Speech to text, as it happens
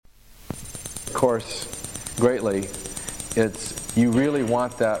course greatly, it's you really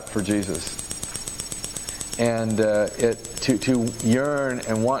want that for Jesus. And to yearn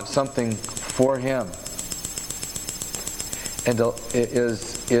and want something for Him and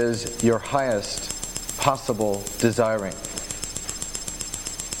is your highest possible desiring.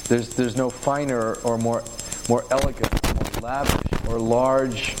 There's no finer or more elegant, more lavish or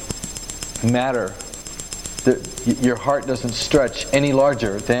large matter. Your heart doesn't stretch any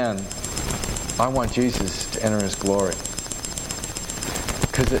larger than, I want Jesus to enter His glory.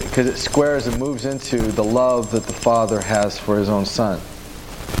 Because it squares and moves into the love that the Father has for His own Son.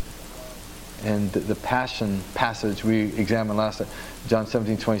 And the passion passage we examined last night, John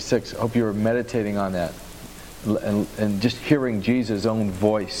 17:26, I hope you were meditating on that. And just hearing Jesus' own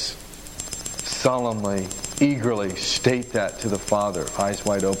voice solemnly, eagerly state that to the Father, eyes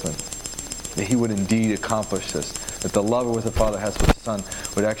wide open. That He would indeed accomplish this. That the love with the Father has for the Son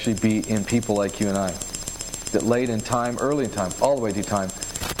would actually be in people like you and I. That late in time, early in time, all the way to time,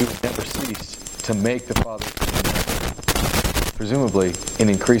 He would never cease to make the Father, presumably in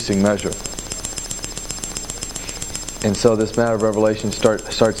increasing measure. And so this matter of revelation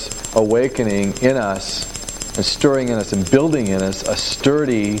starts awakening in us and stirring in us and building in us a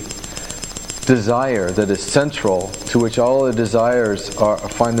sturdy desire that is central, to which all the desires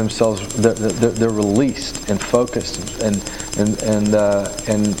find themselves, they're released and focused and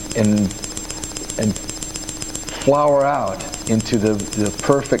flower out into the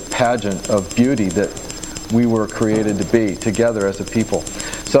perfect pageant of beauty that we were created to be together as a people.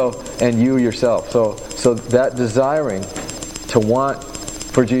 So, and you yourself. So that desiring to want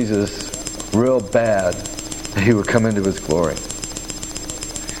for Jesus real bad that He would come into His glory.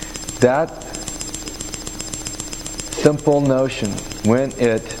 That simple notion, when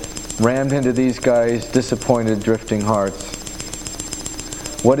it rammed into these guys' disappointed, drifting hearts,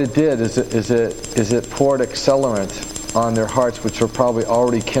 what it did is it poured accelerant on their hearts, which were probably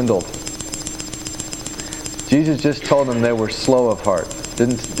already kindled. Jesus just told them they were slow of heart.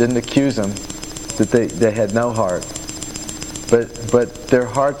 Didn't accuse them that they had no heart. But their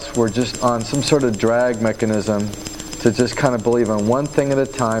hearts were just on some sort of drag mechanism to just kind of believe on one thing at a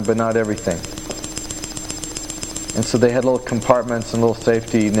time, but not everything. And so they had little compartments and little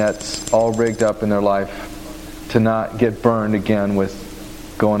safety nets all rigged up in their life to not get burned again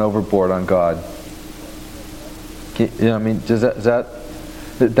with going overboard on God. You know, I mean,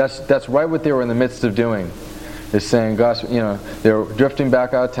 that's right what they were in the midst of doing. Is saying, gosh, you know, they were drifting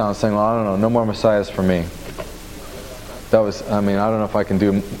back out of town, saying, well, I don't know, no more Messiahs for me. That was, I mean, I don't know if I can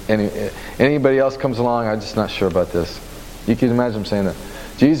do anybody else comes along, I'm just not sure about this. You can imagine them saying that.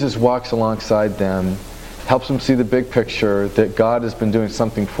 Jesus walks alongside them, helps them see the big picture that God has been doing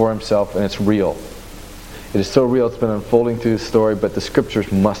something for Himself, and it's real. It is so real, it's been unfolding through the story, but the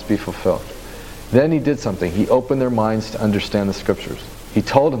Scriptures must be fulfilled. Then He did something. He opened their minds to understand the Scriptures. He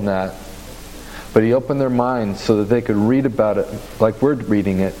told them that, but He opened their minds so that they could read about it like we're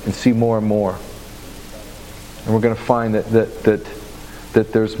reading it and see more and more. And we're going to find that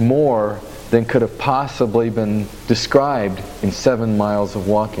there's more than could have possibly been described in 7 miles of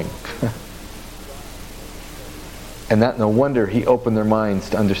walking. And that, no wonder He opened their minds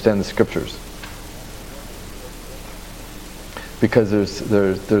to understand the Scriptures. Because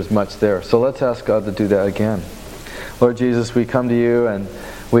there's much there. So let's ask God to do that again. Lord Jesus, we come to You and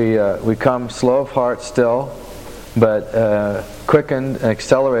we come slow of heart still, but quickened and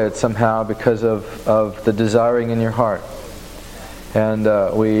accelerated somehow because of the desiring in Your heart. And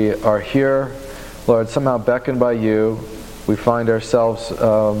we are here, Lord, somehow beckoned by You. We find ourselves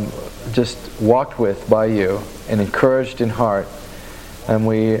just walked with by You and encouraged in heart. And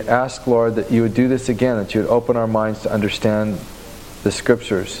we ask, Lord, that You would do this again, that You would open our minds to understand the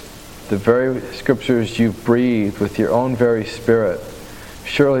Scriptures, the very Scriptures You've breathed with Your own very Spirit.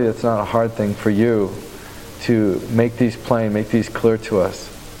 Surely it's not a hard thing for You to make these plain, make these clear to us.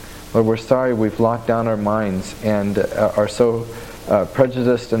 Lord, we're sorry we've locked down our minds and are so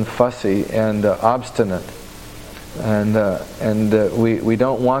prejudiced and fussy and obstinate. And we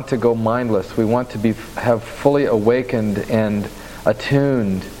don't want to go mindless. We want to have fully awakened and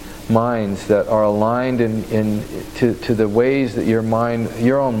attuned minds that are aligned to the ways that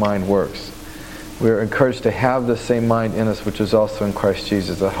your own mind works. We're encouraged to have the same mind in us which is also in Christ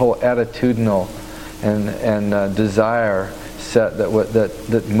Jesus. A whole attitudinal and desire set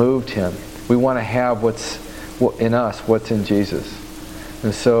that moved Him. We want to have what's in us, what's in Jesus.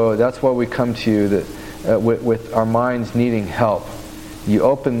 And so that's why we come to You, that with our minds needing help. You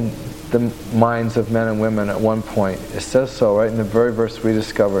open the minds of men and women at one point. It says so right in the very verse we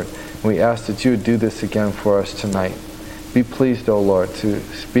discovered. And we ask that You would do this again for us tonight. Be pleased, O Lord, to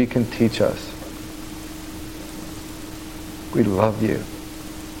speak and teach us. We love you.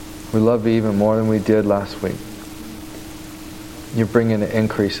 We love you even more than we did last week. You're bringing an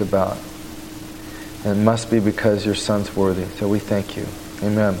increase about. And it must be because your Son's worthy. So we thank you.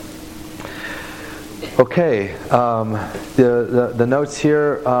 Amen. Okay. The notes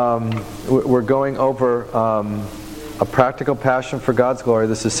here, we're going over a practical passion for God's glory.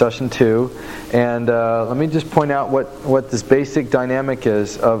 This is session 2. And let me just point out what this basic dynamic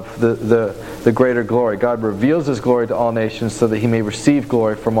is of the greater glory. God reveals His glory to all nations so that He may receive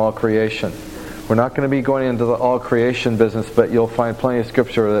glory from all creation. We're not going to be going into the all creation business, but you'll find plenty of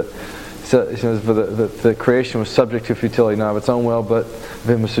scripture that says for the creation was subject to futility, not of its own will, but of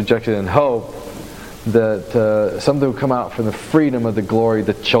Him was subjected in hope that something would come out from the freedom of the glory,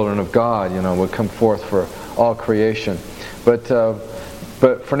 the children of God, would come forth for all creation. But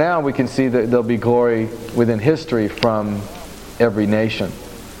for now, we can see that there'll be glory within history from every nation.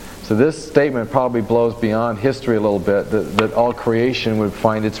 So this statement probably blows beyond history a little bit, that all creation would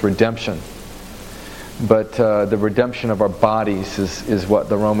find its redemption. But the redemption of our bodies is what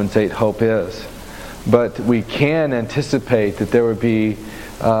the Romans 8 hope is. But we can anticipate that there would be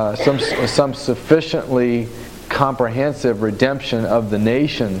some sufficiently comprehensive redemption of the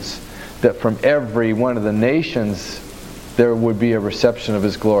nations, that from every one of the nations there would be a reception of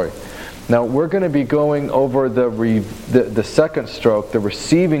His glory. Now we're going to be going over the second stroke, the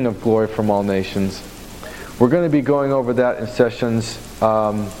receiving of glory from all nations. We're going to be going over that in sessions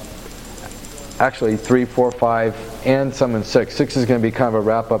actually 3, 4, 5, and some in 6. 6 is going to be kind of a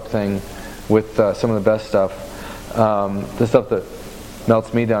wrap-up thing with some of the best stuff. The stuff that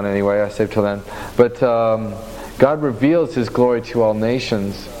melts me down anyway, I save till then. But God reveals His glory to all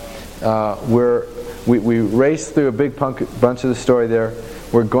nations. We race through a big bunch of the story there.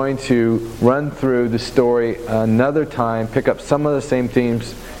 We're going to run through the story another time, pick up some of the same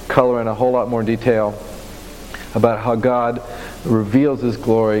themes, color in a whole lot more detail about how God reveals His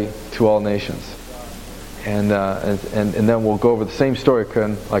glory to all nations. And then we'll go over the same story,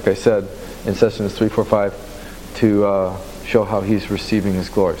 like I said, in sessions 3, 4, 5, to show how He's receiving His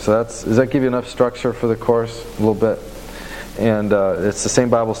glory. So does that give you enough structure for the course? A little bit. And it's the same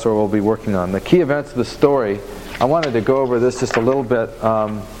Bible story we'll be working on. The key events of the story, I wanted to go over this just a little bit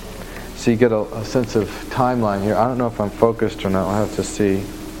so you get a sense of timeline here. I don't know if I'm focused or not. I'll have to see.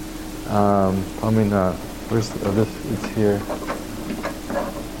 Where's this? It's here.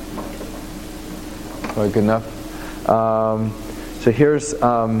 Probably good enough. So here's,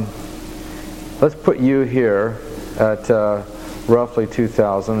 let's put you here at roughly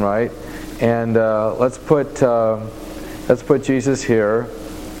 2000, right? And let's put Jesus here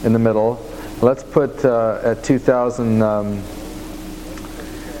in the middle. Let's put at 2000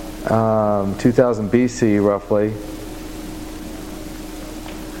 BC roughly.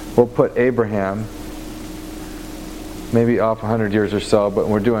 We'll put Abraham, maybe off 100 years or so, but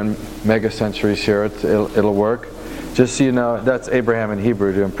we're doing mega centuries here. It'll work. Just so you know, that's Abraham in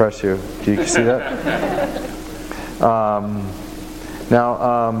Hebrew to impress you. Do you see that? Now,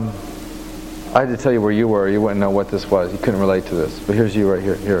 I had to tell you where you were. You wouldn't know what this was. You couldn't relate to this. But here's you right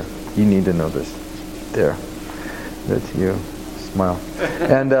here. Here. You need to know this. There. That's you. Smile.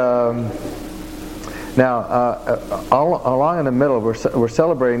 And now, all along in the middle, we're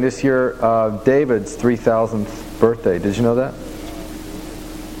celebrating this year David's 3000th birthday. Did you know that?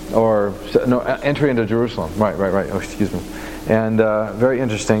 Or no, entry into Jerusalem. Right. Oh, excuse me. And very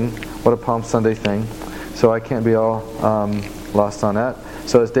interesting. What a Palm Sunday thing. So I can't be all lost on that.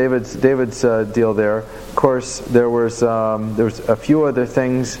 So it's David's deal there. Of course, there was a few other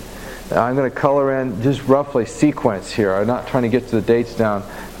things. I'm going to color in just roughly sequence here. I'm not trying to get to the dates down,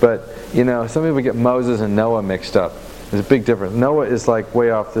 but some people get Moses and Noah mixed up. There's a big difference. Noah is like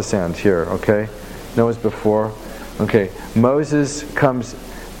way off this end here. Okay, Noah's before. Okay, Moses comes,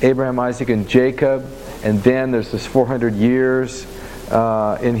 Abraham, Isaac, and Jacob, and then there's this 400 years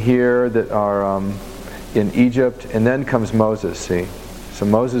in here that are in Egypt, and then comes Moses. See. So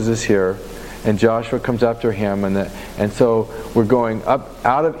Moses is here, and Joshua comes after him, and so we're going up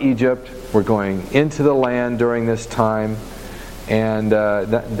out of Egypt. We're going into the land during this time, and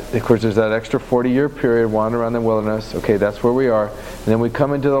of course there's that extra 40-year period wandering around the wilderness. Okay, that's where we are, and then we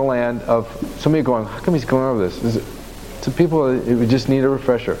come into the land of somebody going. How come he's going over this? To people, we just need a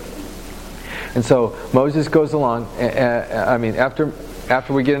refresher. And so Moses goes along. After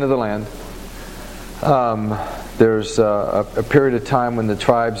we get into the land. There's a period of time when the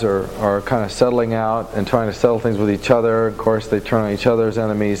tribes are kind of settling out and trying to settle things with each other. Of course, they turn on each other as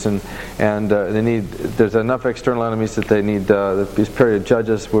enemies, and there's enough external enemies that they need this period of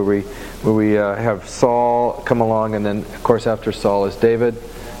Judges where we have Saul come along, and then of course after Saul is David.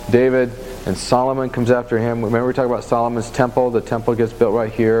 David and Solomon comes after him. Remember we talked about Solomon's temple. The temple gets built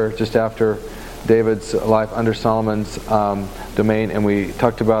right here, just after David's life under Solomon's domain, and we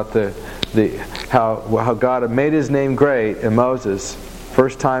talked about how God had made His name great in Moses.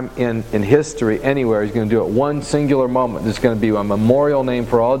 First time in history anywhere, He's going to do it one singular moment. There's going to be a memorial name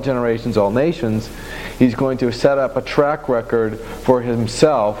for all generations, all nations. He's going to set up a track record for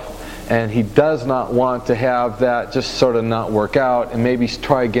Himself, and He does not want to have that just sort of not work out and maybe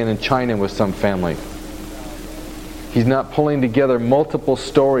try again in China with some family. He's not pulling together multiple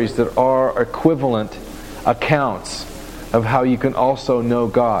stories that are equivalent accounts of how you can also know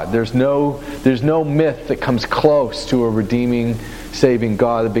God. There's no myth that comes close to a redeeming, saving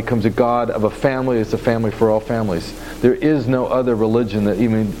God that becomes a God of a family that's a family for all families. There is no other religion that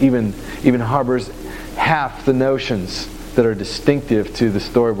even harbors half the notions that are distinctive to the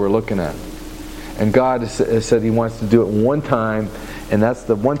story we're looking at. And God has said He wants to do it one time, and that's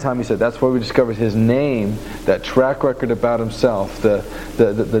the one time He said that's where we discovered His name, that track record about Himself,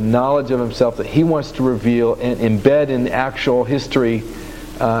 the knowledge of Himself that He wants to reveal and embed in actual history,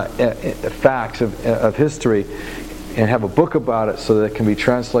 facts of history, and have a book about it so that it can be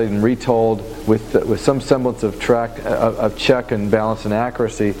translated and retold with some semblance of check and balance and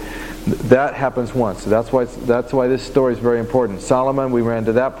accuracy. That happens once. So that's why this story is very important. Solomon, we ran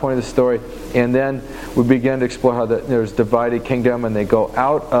to that point of the story, and then we began to explore how there's divided kingdom, and they go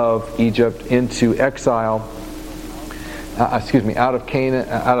out of Egypt into exile. Out of Canaan,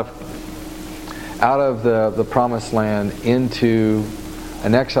 out of the promised land into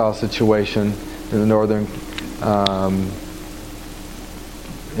an exile situation in the northern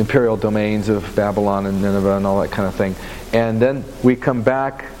imperial domains of Babylon and Nineveh and all that kind of thing. And then we come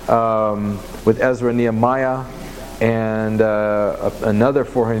back with Ezra and Nehemiah, and another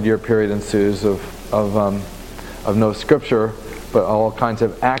 400-year period ensues of no scripture, but all kinds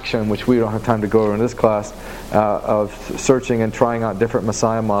of action, which we don't have time to go over in this class, of searching and trying out different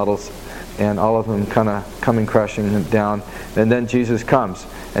Messiah models, and all of them kind of coming crashing down. And then Jesus comes.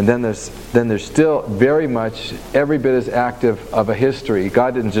 And then there's still very much every bit as active of a history.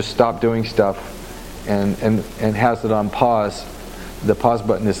 God didn't just stop doing stuff and has it on pause. The pause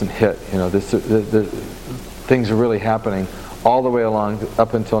button isn't hit. The things are really happening all the way along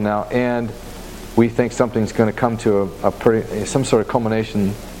up until now, and we think something's going to come to some sort of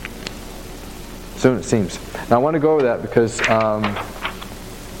culmination soon, it seems. Now I want to go over that because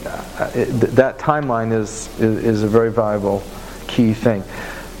that timeline is a very valuable key thing.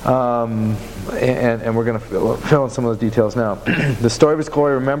 And we're going to fill in some of those details now. The story of His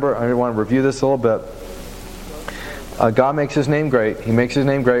glory, remember, I want to review this a little bit. God makes His name great. He makes His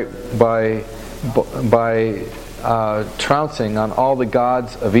name great by trouncing on all the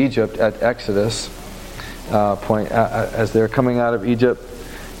gods of Egypt at Exodus point. As they're coming out of Egypt,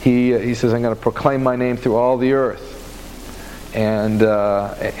 He says, I'm going to proclaim my name through all the earth. And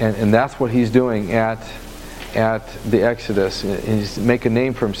that's what He's doing at the Exodus. He's make a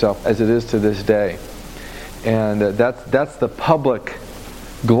name for Himself as it is to this day. And that's the public,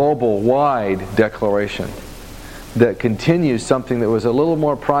 global, wide declaration that continues something that was a little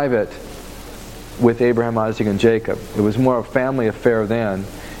more private with Abraham, Isaac, and Jacob. It was more a family affair then.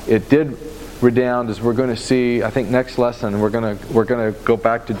 It did redound, as we're going to see, I think next lesson, we're going to go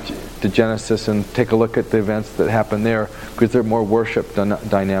back to Genesis and take a look at the events that happened there, because they're more worship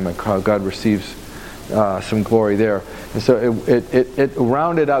dynamic, how God receives some glory there. And so it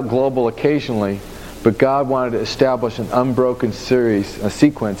rounded out global occasionally, but God wanted to establish an unbroken series, a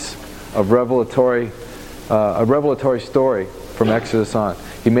sequence of revelatory story from Exodus on.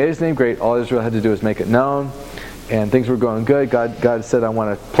 He made His name great. All Israel had to do was make it known, and things were going good. God said, I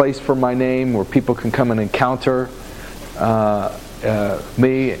want a place for my name where people can come and encounter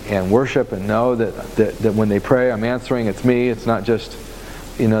me and worship and know that when they pray, I'm answering. It's me. It's not just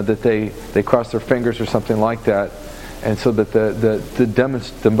that they cross their fingers or something like that. And so that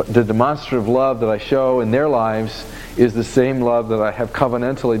the demonstrative love that I show in their lives is the same love that I have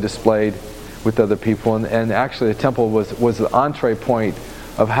covenantally displayed with other people. And actually the temple was the entree point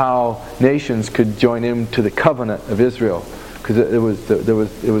of how nations could join into the covenant of Israel, because it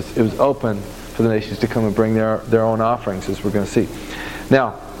was open for the nations to come and bring their own offerings, as we're going to see.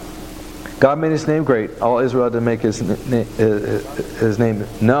 Now, God made His name great. All Israel had to make His name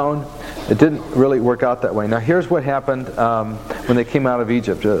known. It didn't really work out that way. Now here's what happened when they came out of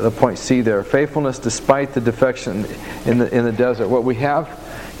Egypt. Point C there: faithfulness despite the defection in the desert. What we have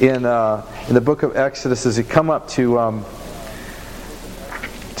in the book of Exodus is you come up to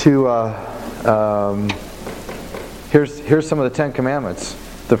here's some of the Ten Commandments.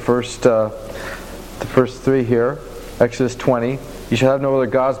 The first three here, Exodus 20. You shall have no other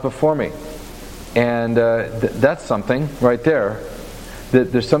gods before me. And that's something right there.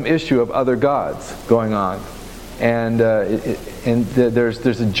 That there's some issue of other gods going on. And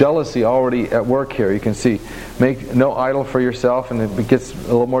there's a jealousy already at work here. You can see, make no idol for yourself, and it gets a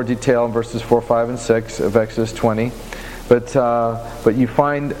little more detail in verses 4, 5, and 6 of Exodus 20. But you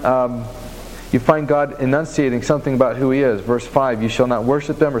find God enunciating something about who He is. Verse 5, you shall not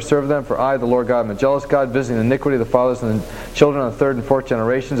worship them or serve them, for I, the Lord God, am a jealous God, visiting the iniquity of the fathers and the children on the third and fourth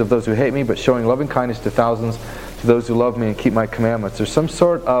generations of those who hate me, but showing loving kindness to thousands, to those who love me and keep my commandments. There's some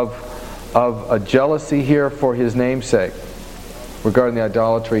sort of a jealousy here for His name's sake regarding the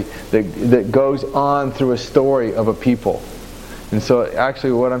idolatry that goes on through a story of a people. And so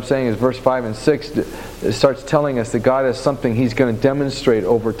actually what I'm saying is verse 5 and 6 it starts telling us that God has something He's going to demonstrate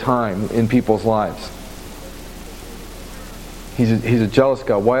over time in people's lives. He's a jealous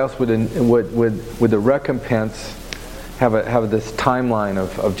God. Why else would the recompense have this timeline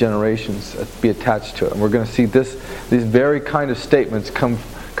of generations be attached to it? And we're going to see these very kind of statements come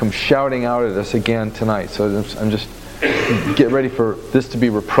shouting out at us again tonight. So I'm just get ready for this to be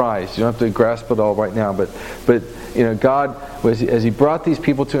reprised. You don't have to grasp it all right now, but God, as He brought these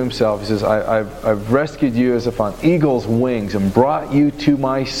people to Himself, He says, I've rescued you as if on eagle's wings and brought you to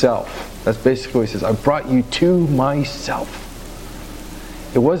myself. That's basically what He says. I brought you to myself.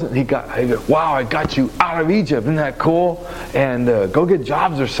 It wasn't wow, I got you out of Egypt, isn't that cool? And go get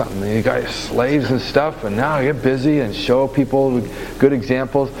jobs or something. You got slaves and stuff, and now get busy and show people good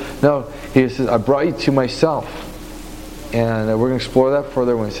examples. No, He says, I brought you to myself. And we're going to explore that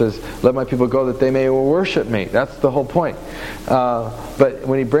further when He says, let my people go that they may worship me. That's the whole point. But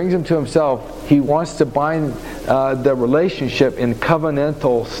when He brings them to Himself, He wants to bind the relationship in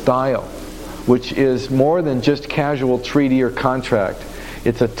covenantal style, which is more than just casual treaty or contract.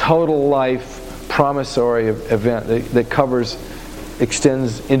 It's a total life promissory event that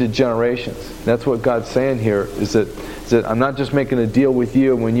extends into generations. That's what God's saying here, is that I'm not just making a deal with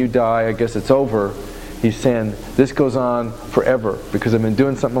you and when you die, I guess it's over. He's saying, this goes on forever, because I've been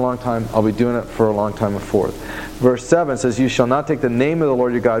doing something a long time, I'll be doing it for a long time forth. Verse 7 says, you shall not take the name of the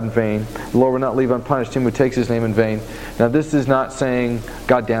Lord your God in vain. The Lord will not leave unpunished him who takes His name in vain. Now this is not saying,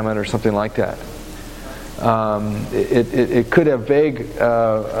 God damn it, or something like that. It could have vague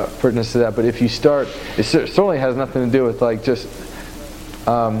pertinence to that, but if you start, it certainly has nothing to do with like just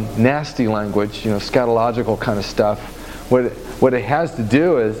nasty language, scatological kind of stuff. What it has to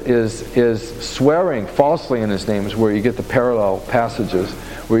do is swearing falsely in His name is where you get the parallel passages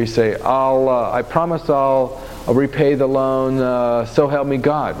where you say, I promise I'll repay the loan, so help me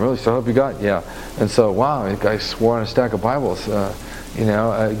God. Really, so help you God? Yeah. And so, wow, the guy swore on a stack of Bibles. Kind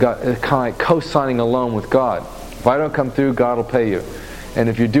of like co-signing a loan with God. If I don't come through, God will pay you. And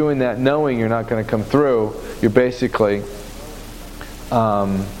if you're doing that knowing you're not going to come through, you're basically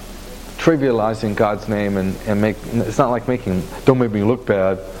trivializing God's name and it's not like don't make me look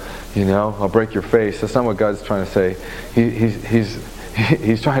bad, I'll break your face. That's not what God's trying to say.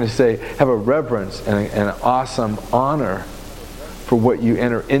 He's trying to say, have a reverence and an awesome honor for what you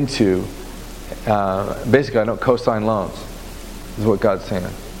enter into. Basically, I don't co-sign loans, is what God's saying.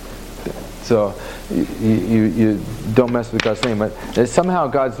 So you don't mess with God's name. But somehow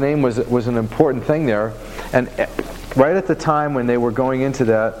God's name was an important thing there. And right at the time when they were going into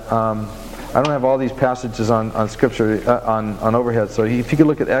that, I don't have all these passages on Scripture on overhead. So if you could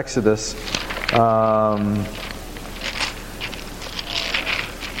look at Exodus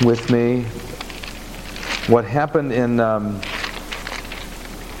with me, what happened in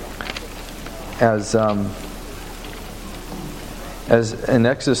as in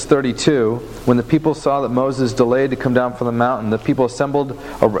Exodus 32, when the people saw that Moses delayed to come down from the mountain, the people assembled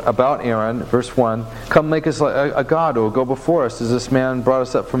about Aaron, verse 1, come make us a god who will go before us, as this man brought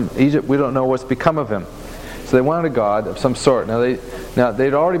us up from Egypt. We don't know what's become of him. So they wanted a god of some sort. Now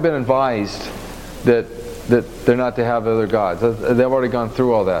they'd already been advised that they're not to have other gods. They've already gone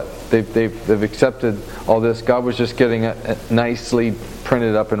through all that. They've accepted all this. God was just getting it nicely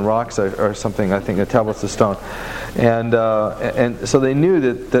printed up in rocks or something. I think the tablets of stone, and so they knew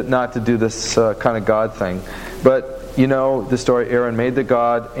that not to do this kind of God thing. But the story. Aaron made the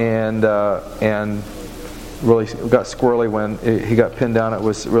god and really got squirrely when he got pinned down. It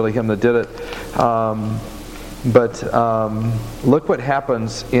was really him that did it. But look what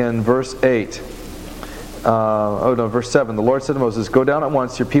happens in verse 8. Verse 7. The Lord said to Moses, go down at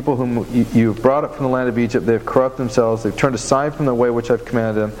once, your people whom you have brought up from the land of Egypt. They have corrupted themselves. They've turned aside from the way which I've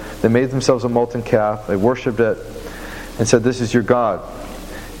commanded them. They made themselves a molten calf. They worshipped it and said, this is your God.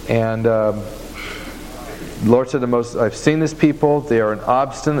 And the Lord said to Moses, I've seen this people. They are an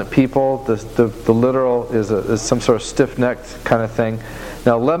obstinate people. The literal is some sort of stiff-necked kind of thing.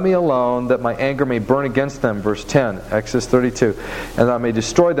 Now let me alone, that my anger may burn against them. Verse 10, Exodus 32. And that I may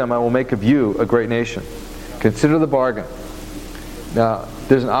destroy them, I will make of you a great nation. Consider the bargain. Now,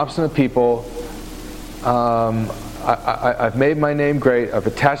 there's an obstinate people. I've made my name great. I've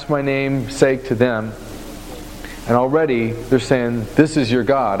attached my namesake to them. And already they're saying, this is your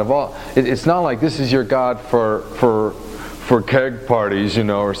God. It's not like this is your God for keg parties,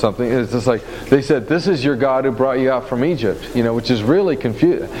 or something. It's just like they said, this is your God who brought you out from Egypt, which is really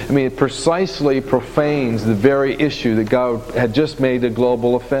confusing. I mean, it precisely profanes the very issue that God had just made a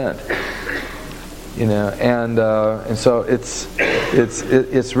global offense. And so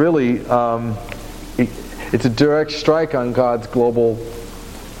it's really it's a direct strike on God's global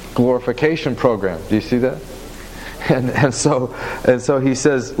glorification program. Do you see that? And so he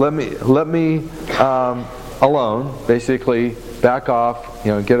says, let me alone, basically back off,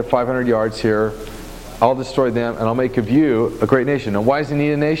 get it 500 yards here. I'll destroy them, and I'll make of you a great nation. Now, why does he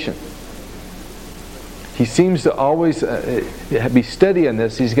need a nation? He seems to always be steady in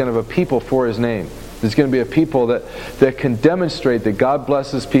this. He's going to have a people for his name. There's going to be a people that can demonstrate that God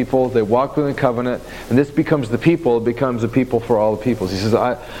blesses people, they walk within the covenant, and this becomes the people, it becomes a people for all the peoples. He says,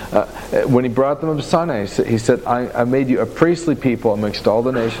 when he brought them up to Sinai, he said, I made you a priestly people amongst all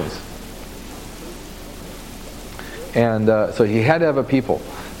the nations. And so he had to have a people.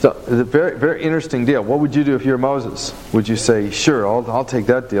 So it's a very, very interesting deal. What would you do if you were Moses? Would you say, sure, I'll take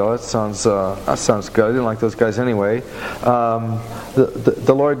that deal. That sounds good. I didn't like those guys anyway.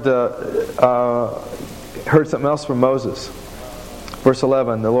 The Lord heard something else from Moses. Verse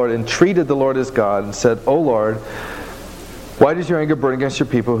 11, the Lord entreated the Lord his God and said, O Lord, why does your anger burn against your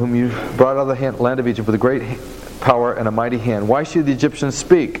people whom you brought out of the land of Egypt with a great power and a mighty hand? Why should the Egyptians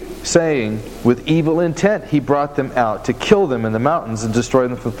speak, saying, with evil intent he brought them out to kill them in the mountains and destroy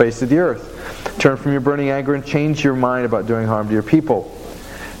them from the face of the earth? Turn from your burning anger and change your mind about doing harm to your people.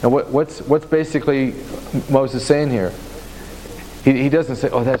 Now what's basically Moses saying here? He doesn't say,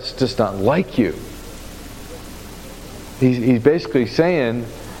 oh, that's just not like you. He's basically saying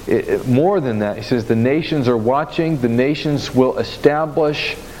more than that. He says the nations are watching. The nations will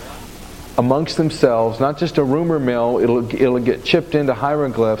establish amongst themselves, not just a rumor mill, it'll get chipped into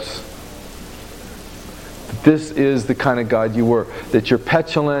hieroglyphs. This is the kind of God you were. That you're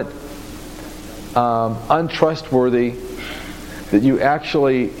petulant, untrustworthy, that you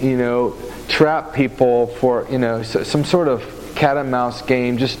actually, trap people for, some sort of cat and mouse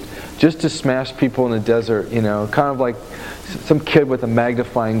game, just to smash people in the desert, kind of like some kid with a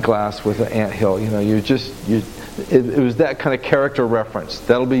magnifying glass with an anthill. It was that kind of character reference.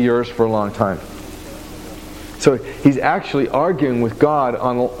 That'll be yours for a long time. So he's actually arguing with God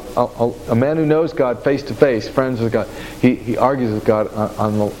on a man who knows God face to face, friends with God. He argues with God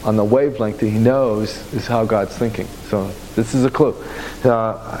on the wavelength that he knows is how God's thinking. So this is a clue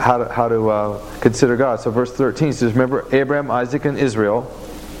how to consider God. So verse 13 says, remember Abraham, Isaac, and Israel.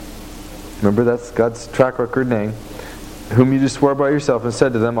 Remember, that's God's track record name. Whom you just swore by yourself and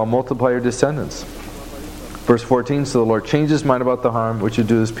said to them, I'll multiply your descendants. Verse 14, so the Lord changed his mind about the harm which you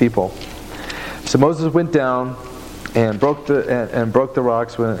do his people. So Moses went down and broke the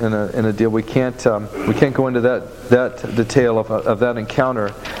rocks in a deal. We can't go into that detail of that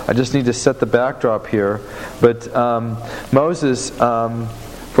encounter. I just need to set the backdrop here. But Moses,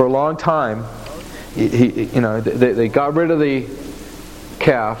 for a long time, they got rid of the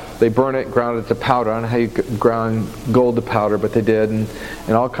calf, they burn it, ground it to powder. I don't know how you ground gold to powder, but they did, and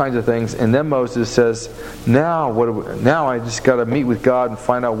all kinds of things. And then Moses says, now I just got to meet with God and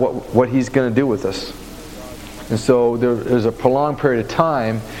find out what he's going to do with us. And so there's a prolonged period of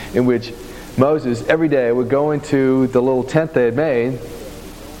time in which Moses every day would go into the little tent they had made,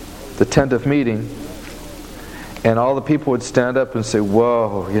 the tent of meeting, and all the people would stand up and say,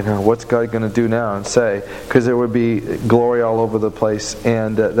 whoa, what's God going to do now? And say, because there would be glory all over the place.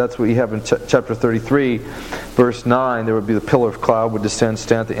 And that's what you have in chapter 33, verse 9. There would be the pillar of cloud would descend,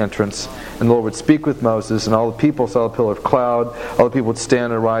 stand at the entrance. And the Lord would speak with Moses, and all the people saw the pillar of cloud. All the people would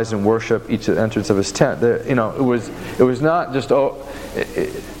stand and rise and worship each at the entrance of his tent. It was not just,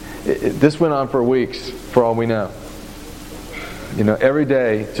 this went on for weeks, for all we know. Every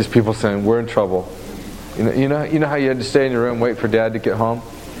day, just people saying, we're in trouble. You know how you had to stay in your room, wait for Dad to get home,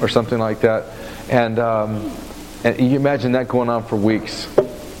 or something like that, and you imagine that going on for weeks.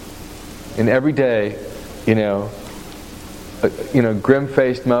 And every day,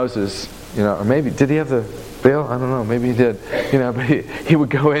 grim-faced Moses, or maybe did he have the veil? I don't know. Maybe he did. But he would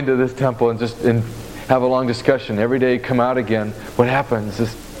go into this temple and have a long discussion. Every day, he'd come out again. What happens?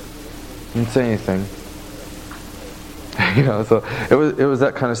 Didn't say anything. So it was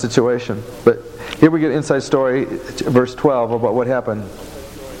that kind of situation. But here we get inside story, verse 12, about what happened.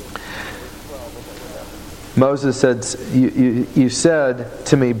 Moses said, you said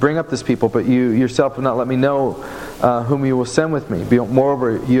to me, bring up this people, but you yourself will not let me know whom you will send with me.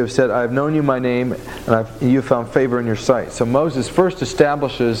 Moreover, you have said, I have known you by name, and you have found favor in your sight. So Moses first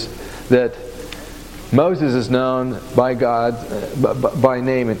establishes that Moses is known by God by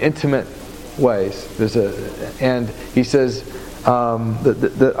name in intimate ways. And he says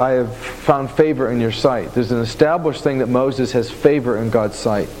that I have found favor in your sight. There's an established thing that Moses has favor in God's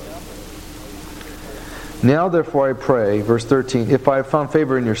sight. Now therefore I pray, verse 13, if I have found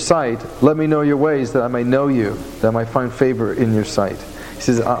favor in your sight, let me know your ways that I may know you, that I might find favor in your sight. He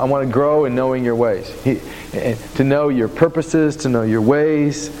says, I want to grow in knowing your ways. To know your purposes, to know your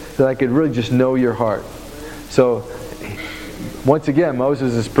ways, that I could really just know your heart. So, once again,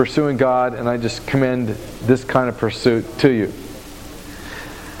 Moses is pursuing God, and I just commend this kind of pursuit to you.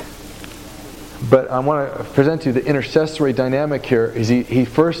 But I want to present to you the intercessory dynamic here. Is he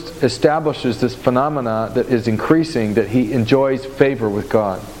first establishes this phenomena that is increasing, that he enjoys favor with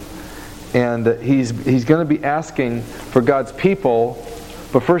God. And he's going to be asking for God's people,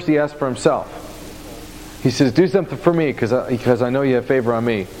 but first he asks for himself. He says, do something for me because I know you have favor on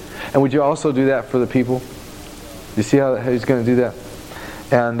me. And would you also do that for the people? You see how he's going to do that?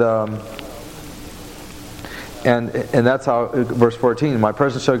 And that's how, verse 14, my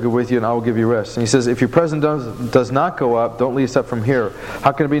presence shall go with you and I will give you rest. And he says, if your presence does not go up, don't leave us up from here.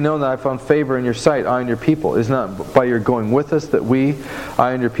 How can it be known that I found favor in your sight, I and your people? Is not by your going with us that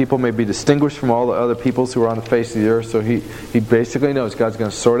I and your people may be distinguished from all the other peoples who are on the face of the earth? So he basically knows God's going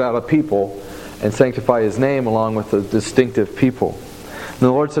to sort out a people and sanctify His name along with the distinctive people. And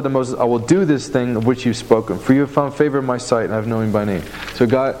the Lord said to Moses, I will do this thing of which you've spoken, for you have found favor in my sight, and I have known him by name. So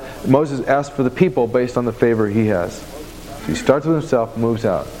Moses asked for the people based on the favor he has. So he starts with himself, moves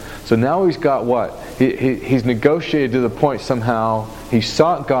out. So now he's got what? He's negotiated to the point somehow. He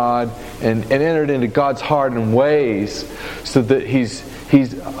sought God and entered into God's heart in ways so that he's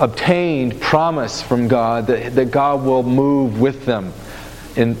obtained promise from God that God will move with them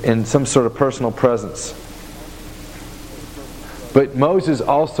in some sort of personal presence. But Moses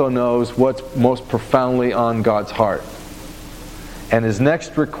also knows what's most profoundly on God's heart. And his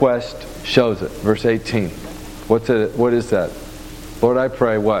next request shows it. Verse 18. What is that? Lord, I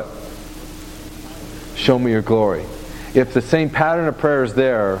pray what? Show me your glory. If the same pattern of prayer is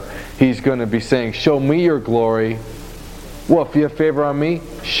there, he's going to be saying, show me your glory. Well, if you have favor on me,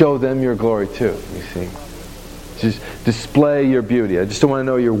 show them your glory too. You see? Just display your beauty. I just don't want to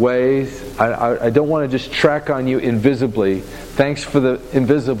know your ways. I don't want to just track on you invisibly. Thanks for the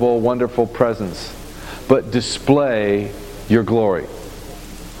invisible, wonderful presence. But display your glory.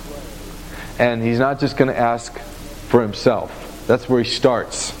 And he's not just going to ask for himself. That's where he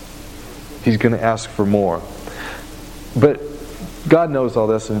starts. He's going to ask for more. But God knows all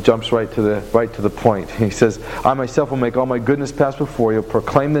this and jumps right to the point. He says, I myself will make all my goodness pass before you,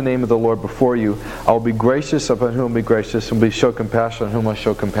 proclaim the name of the Lord before you. I will be gracious upon whom I will be gracious, and will show compassion on whom I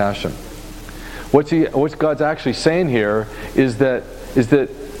show compassion. What God's actually saying here is that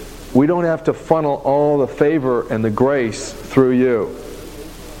we don't have to funnel all the favor and the grace through you.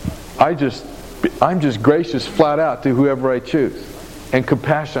 I'm just gracious flat out to whoever I choose. And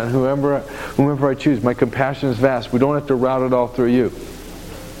compassion on whomever I choose. My compassion is vast. We don't have to route it all through you.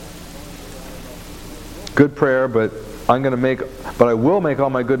 Good prayer, but I will make all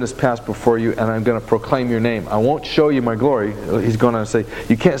my goodness pass before you, and I'm going to proclaim your name. I won't show you my glory. He's going to say,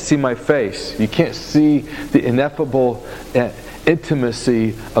 you can't see my face. You can't see the ineffable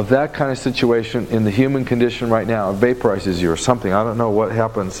intimacy of that kind of situation in the human condition right now. It vaporizes you or something. I don't know what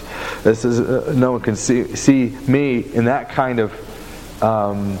happens. No one can see me in that kind of.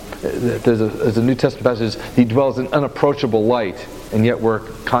 There's a New Testament passage. He dwells in unapproachable light, and yet we're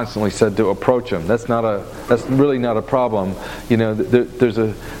constantly said to approach him. That's really not a problem. You know, there's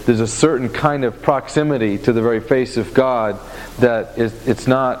a certain kind of proximity to the very face of God that it's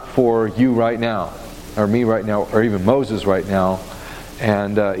not for you right now, or me right now, or even Moses right now.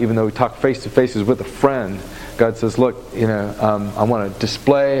 And even though we talk face to face with a friend, God says, look, I want to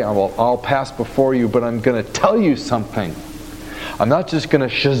display. I'll pass before you, but I'm going to tell you something. I'm not just going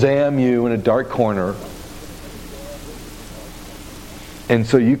to Shazam you in a dark corner, and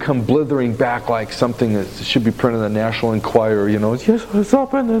so you come blithering back like something that should be printed in the National Enquirer. Yes, it's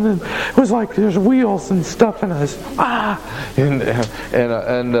open, and it was like there's wheels and stuff, and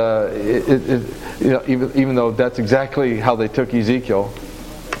even though that's exactly how they took Ezekiel,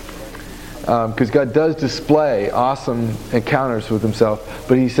 because God does display awesome encounters with Himself,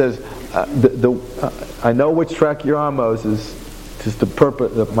 but He says, I know which track you're on, Moses. Just the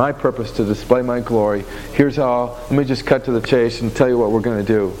purpose, my purpose to display my glory. Here's how. Let me just cut to the chase and tell you what we're going to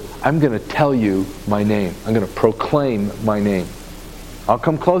do. I'm going to tell you my name. I'm going to proclaim my name. I'll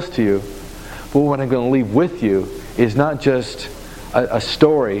come close to you, but what I'm going to leave with you is not just a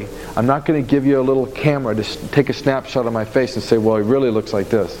story. I'm not going to give you a little camera to take a snapshot of my face and say, well, he really looks like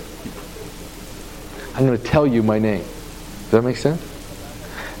this. I'm going to tell you my name. Does that make sense?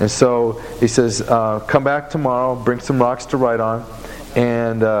 And so he says, come back tomorrow, bring some rocks to write on,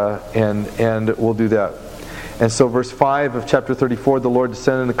 and we'll do that. And so verse 5 of chapter 34, the Lord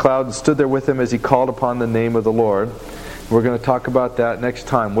descended in the cloud and stood there with him as he called upon the name of the Lord. We're going to talk about that next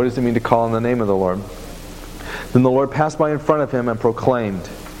time. What does it mean to call on the name of the Lord? Then the Lord passed by in front of him and proclaimed.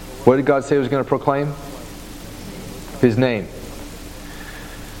 What did God say he was going to proclaim? His name.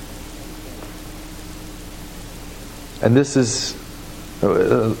 And this is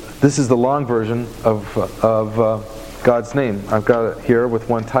the long version of God's name. I've got it here with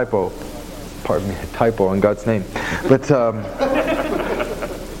one typo. Pardon me, typo in God's name. But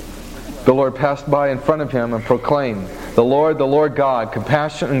the Lord passed by in front of him and proclaimed, the Lord God,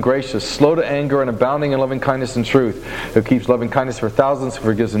 compassionate and gracious, slow to anger and abounding in loving kindness and truth, who keeps loving kindness for thousands, who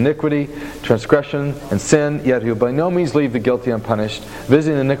forgives iniquity, transgression, and sin, yet who will by no means leave the guilty unpunished,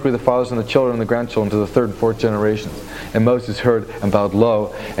 visiting the iniquity of the fathers and the children and the grandchildren to the third and fourth generations. And Moses heard and bowed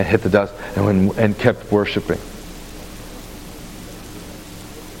low and hit the dust and kept worshiping.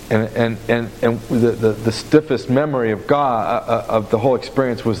 And the stiffest memory of God, of the whole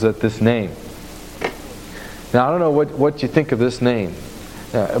experience, was that this name. Now, I don't know what you think of this name.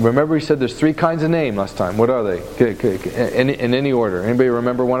 Remember he said there's 3 kinds of name last time. What are they? In any order. Anybody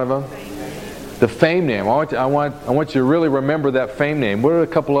remember one of them? The fame name. I want you to really remember that fame name. What are a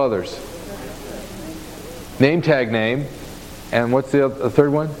couple others? Name tag name. And what's the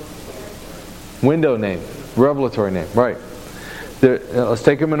third one? Window name. Revelatory name. Right. Let's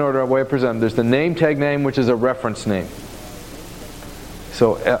take them in order, way I present them. There's the name tag name, which is a reference name.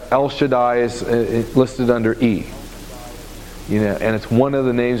 So El Shaddai is listed under E. And it's one of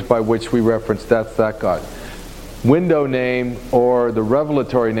the names by which we reference that God. Window name, or the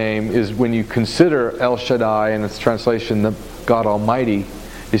revelatory name, is when you consider El Shaddai and its translation, the God Almighty.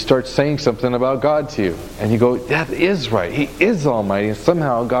 He starts saying something about God to you. And you go, that is right. He is Almighty. And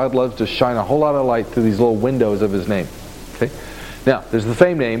somehow God loves to shine a whole lot of light through these little windows of His name. Okay? Now, there's the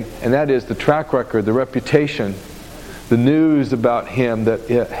fame name, and that is the track record, the reputation, the news about Him that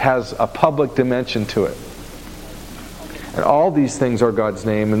it has a public dimension to it. And all these things are God's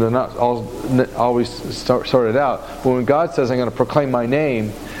name, and they're not always sorted out. But when God says, I'm going to proclaim my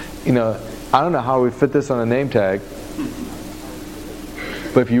name, I don't know how we fit this on a name tag.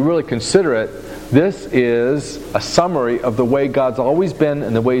 But if you really consider it, this is a summary of the way God's always been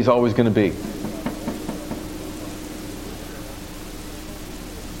and the way He's always going to be.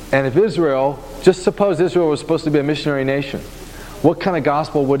 And if Israel, just suppose Israel was supposed to be a missionary nation, what kind of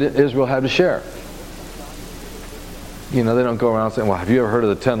gospel would Israel have to share? They don't go around saying, well, have you ever heard of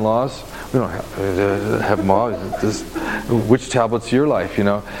the 10 laws? We don't have them all. Which tablet's your life? They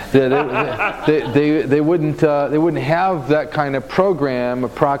wouldn't have that kind of program, a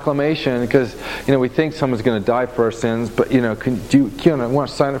proclamation, because we think someone's going to die for our sins, but do you want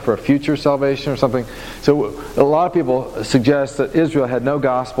to sign up for a future salvation or something? So a lot of people suggest that Israel had no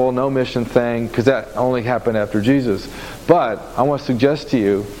gospel, no mission thing, because that only happened after Jesus. But I want to suggest to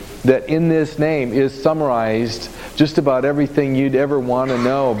you that in this name is summarized just about everything you'd ever want to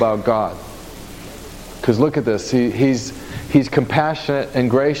know about God. Because look at this, He's compassionate and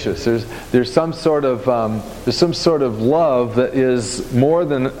gracious. There's some sort of love that is more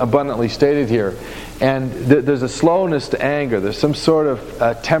than abundantly stated here, and there's a slowness to anger. There's some sort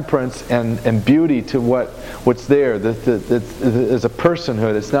of temperance and beauty to what's there. There's a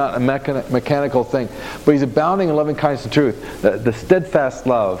personhood. It's not a mechanical thing. But He's abounding in loving kindness and truth. The steadfast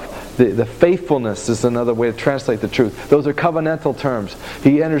love, the faithfulness is another way to translate the truth. Those are covenantal terms.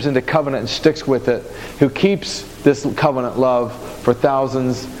 He enters into covenant and sticks with it. Who keeps this covenant love for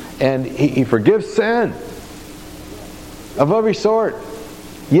thousands, and He forgives sin of every sort.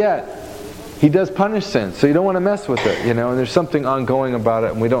 Yet He does punish sin, so you don't want to mess with it, and there's something ongoing about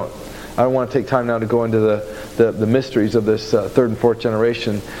it, and I don't want to take time now to go into the mysteries of this third and fourth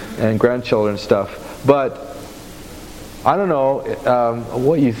generation and grandchildren stuff. But I don't know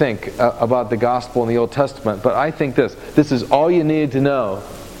what you think about the gospel in the Old Testament, but I think this is all you needed to know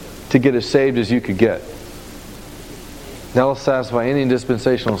to get as saved as you could get. That'll satisfy any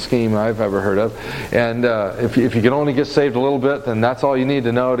dispensational scheme I've ever heard of. And if you can only get saved a little bit, then that's all you need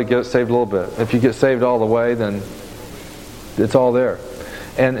to know to get saved a little bit. If you get saved all the way, then it's all there.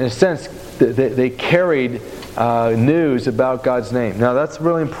 And in a sense, they carried news about God's name. Now that's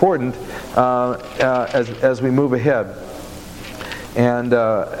really important as we move ahead. And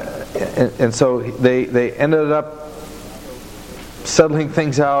so they ended up settling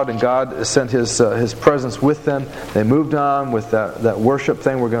things out, and God sent His presence with them. They moved on with that worship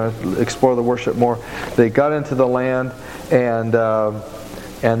thing. We're going to explore the worship more. They got into the land, and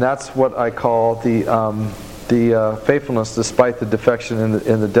that's what I call the faithfulness despite the defection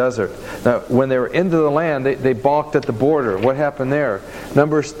in the desert. Now, when they were into the land, they balked at the border. What happened there?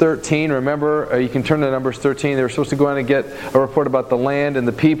 Numbers 13, remember, you can turn to Numbers 13. They were supposed to go in and get a report about the land and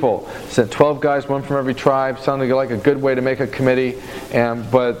the people. Sent 12 guys, one from every tribe. Sounded like a good way to make a committee,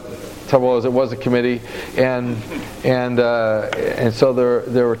 but trouble is it was a committee, and so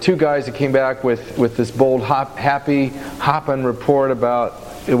there were 2 guys that came back with this bold, happy, hopping report about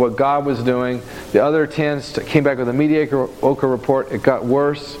what God was doing. The other 10 came back with a mediocre report. It got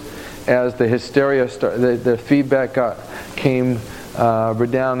worse as the hysteria started. The feedback came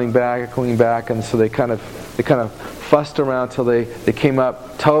redounding back, echoing back, and so they kind of fussed around till they came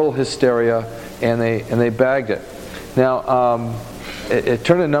up total hysteria, and they bagged it. Now it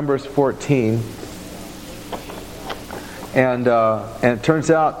turned to Numbers 14, and it turns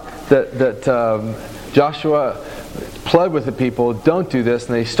out that Joshua pled with the people, don't do this,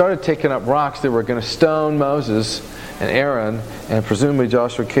 and they started taking up rocks. They were going to stone Moses and Aaron, and presumably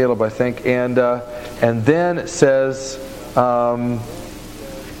Joshua and Caleb, I think. And then it says,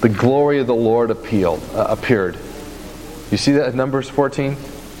 the glory of the Lord appeared. You see that in Numbers 14?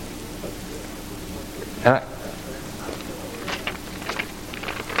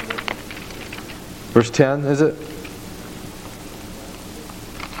 Verse 10, is it?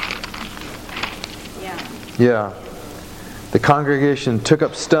 Yeah. The congregation took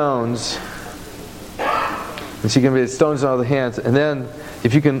up stones, and so you can be stones out of the hands. And then,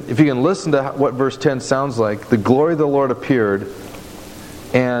 if you can listen to what verse 10 sounds like, the glory of the Lord appeared,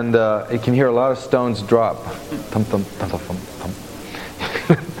 and you can hear a lot of stones drop, thump thump thump thump thump,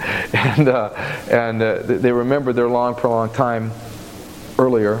 and they remembered their prolonged time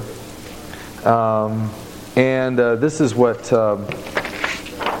earlier, and this is what.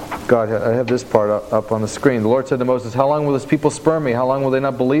 God, I have this part up on the screen. The Lord said to Moses, how long will this people spurn me? How long will they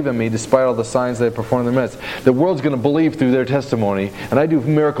not believe in me despite all the signs they perform in their midst? The world's going to believe through their testimony, and I do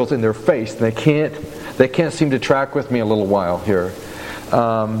miracles in their face, and they can't seem to track with me a little while here.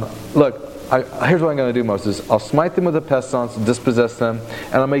 Look, here's what I'm going to do, Moses. I'll smite them with a pestilence and dispossess them,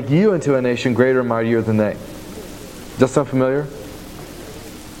 and I'll make you into a nation greater and mightier than they. Does that sound familiar?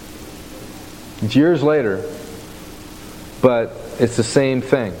 It's years later, but it's the same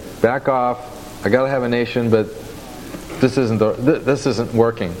thing. Back off. I got to have a nation, but this isn't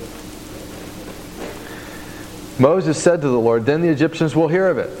working. Moses said to the Lord, then the Egyptians will hear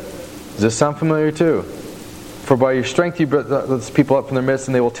of it. Does this sound familiar too? For by your strength you brought this people up from their midst,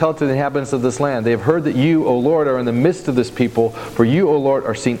 and they will tell to the inhabitants of this land. They have heard that you, O Lord, are in the midst of this people. For you, O Lord,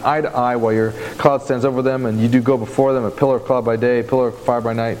 are seen eye to eye while your cloud stands over them, and you do go before them, a pillar of cloud by day, a pillar of fire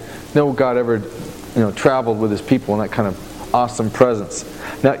by night. No God ever traveled with his people in that kind of awesome presence.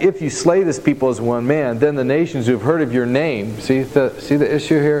 Now, if you slay this people as one man, then the nations who have heard of your name, see the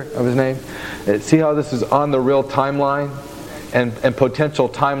issue here of his name? See how this is on the real timeline, and potential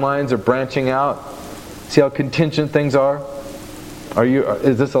timelines are branching out. See how contingent things are?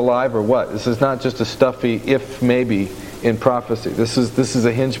 Is this alive or what? This is not just a stuffy if maybe in prophecy. This is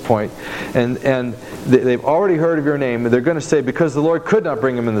a hinge point, and they've already heard of your name, and they're going to say, because the Lord could not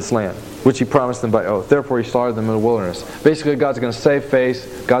bring them in this land, which He promised them by oath, therefore He slaughtered them in the wilderness. Basically, God's going to save face.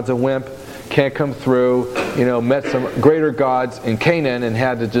 God's a wimp, can't come through. Met some greater gods in Canaan and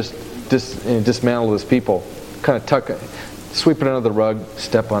had to just dismantle His people, kind of sweep it under the rug,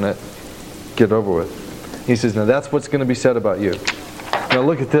 step on it, get it over with. He says, now that's what's going to be said about you. Now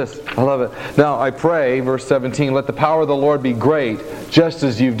look at this. I love it. Now I pray, verse 17, let the power of the Lord be great, just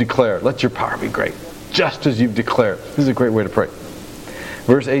as you've declared. Let your power be great, just as you've declared. This is a great way to pray.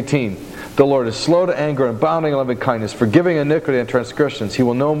 Verse 18, the Lord is slow to anger and abounding in loving kindness, forgiving iniquity and transgressions. He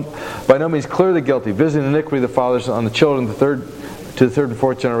will by no means clear the guilty, visiting iniquity of the fathers on the children to the third and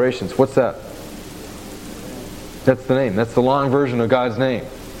fourth generations. What's that? That's the name. That's the long version of God's name.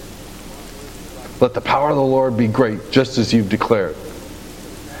 Let the power of the Lord be great, just as you've declared.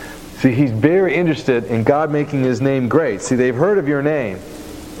 See, He's very interested in God making His name great. See, they've heard of your name,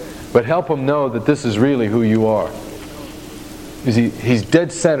 but help them know that this is really who you are. He's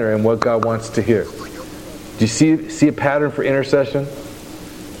dead center in what God wants to hear. Do you see a pattern for intercession?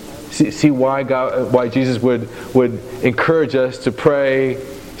 See why Jesus would encourage us to pray,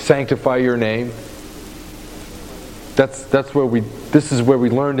 sanctify your name? This is where we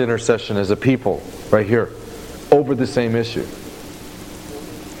learned intercession as a people, right here. over the same issue.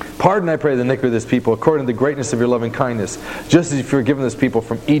 Pardon, I pray, the iniquity of this people according to the greatness of your loving kindness, just as you've forgiven this people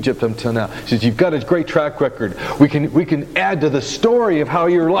from Egypt until now. He says, you've got a great track record. We can add to the story of how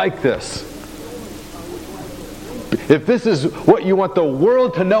you're like this. If this is what you want the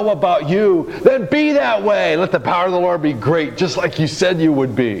world to know about you, then be that way. Let the power of the Lord be great, just like you said you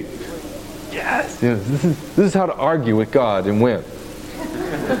would be. Yes. This is how to argue with God and win.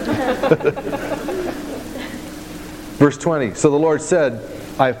 Verse 20. So the Lord said,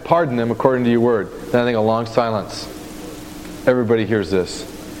 I have pardoned them according to your word. Then I think a long silence. Everybody hears this.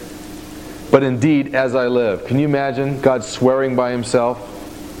 But indeed, as I live. Can you imagine God swearing by himself?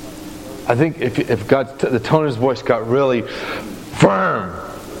 I think if the tone of his voice got really firm.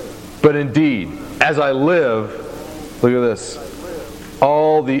 But indeed, as I live, look at this.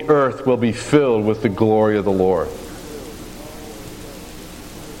 All the earth will be filled with the glory of the Lord.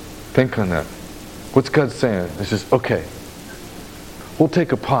 Think on that. What's God saying? It's just, okay, we'll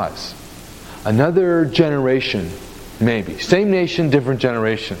take a pause. Another generation, maybe. Same nation, different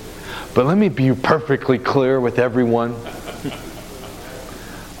generation. But let me be perfectly clear with everyone.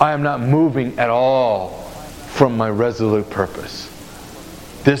 I am not moving at all from my resolute purpose.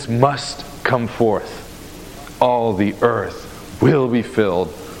 This must come forth. All the earth will be filled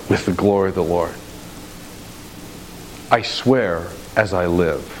with the glory of the Lord. I swear as I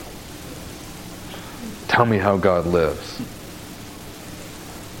live. Tell me how God lives.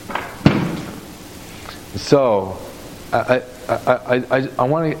 So, I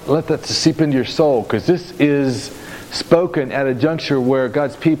want to let that seep into your soul, because this is spoken at a juncture where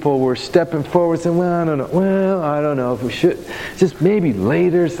God's people were stepping forward saying, I don't know if we should. Just maybe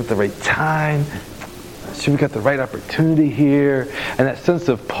later, it's at the right time. Should we got the right opportunity here? And that sense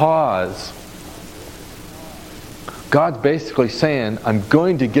of pause. God's basically saying, I'm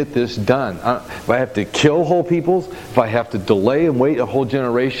going to get this done. If I have to kill whole peoples, if I have to delay and wait a whole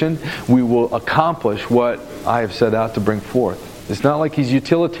generation, we will accomplish what I have set out to bring forth. It's not like he's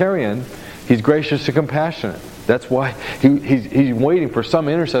utilitarian. He's gracious and compassionate. That's why he's waiting for some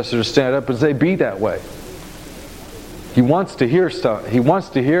intercessor to stand up and say, be that way. He wants to hear stuff. He wants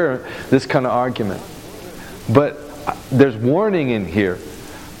to hear this kind of argument. But there's warning in here.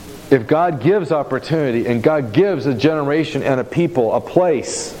 If God gives opportunity and God gives a generation and a people a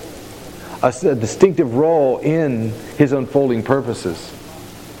place, a distinctive role in his unfolding purposes,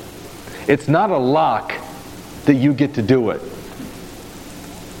 it's not a lock that you get to do it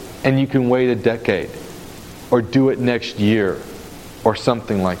and you can wait a decade or do it next year or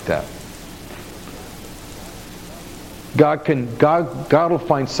something like that. God will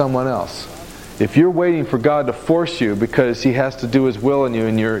find someone else. If you're waiting for God to force you because he has to do his will in you,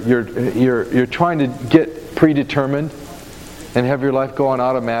 and you're trying to get predetermined and have your life go on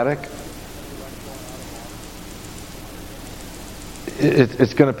automatic,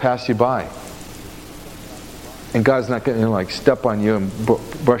 it's going to pass you by. And God's not going to step on you and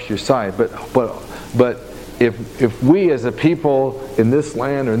brush you aside. But if we as a people in this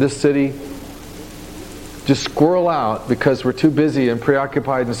land or in this city just squirrel out because we're too busy and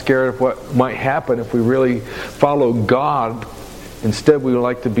preoccupied and scared of what might happen if we really follow God, instead we would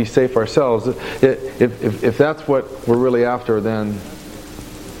like to be safe ourselves. If that's what we're really after, then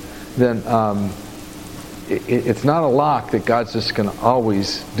it's not a lock that God's just going to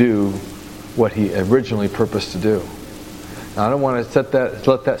always do what he originally purposed to do. Now, I don't want to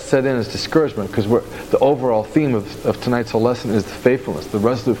let that set in as discouragement, because the overall theme of tonight's whole lesson is the faithfulness, the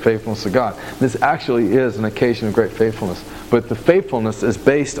resolute faithfulness of God. This actually is an occasion of great faithfulness. But the faithfulness is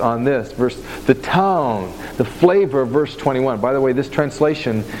based on this verse, the tone, the flavor of verse 21. By the way, this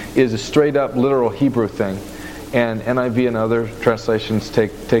translation is a straight up literal Hebrew thing, and NIV and other translations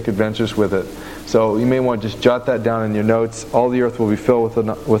take adventures with it. So you may want to just jot that down in your notes. All the earth will be filled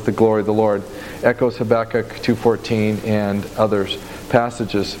with the glory of the Lord. Echoes Habakkuk 2:14 and others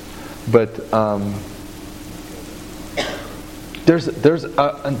passages. But there's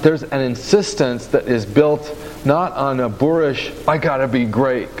an insistence that is built not on a boorish, I gotta be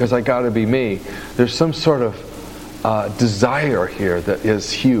great because I gotta be me. There's some sort of desire here that is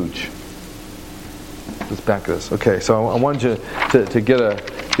huge. Let's back this. Okay, so I wanted you to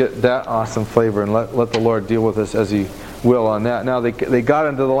get that awesome flavor and let the Lord deal with us as he will on that. Now they got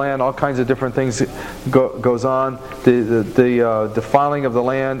into the land, all kinds of different things goes on. The defiling of the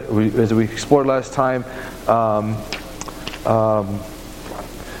land, as we explored last time.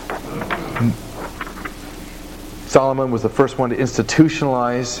 Solomon was the first one to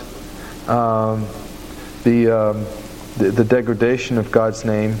institutionalize the degradation of God's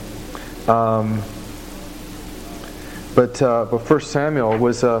name. But 1 Samuel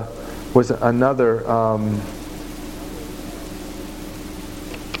was another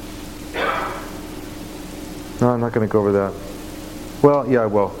No, I'm not going to go over that. Well, yeah, I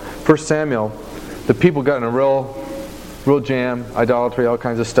will. 1 Samuel, the people got in a real jam, idolatry, all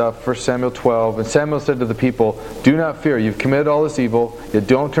kinds of stuff. 1 Samuel 12. And Samuel said to the people, "Do not fear. You've committed all this evil, yet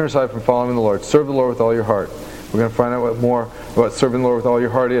don't turn aside from following the Lord. Serve the Lord with all your heart." We're going to find out what serving the Lord with all your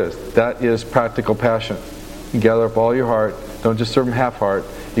heart is. That is practical passion. You gather up all your heart. Don't just serve Him half-heart.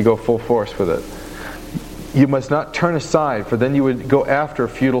 You go full force with it. You must not turn aside, for then you would go after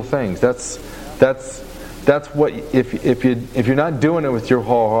futile things. That's what if you're not doing it with your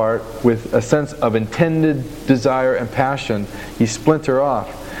whole heart, with a sense of intended desire and passion, you splinter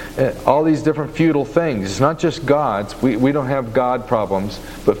off. All these different futile things. It's not just gods. We don't have God problems,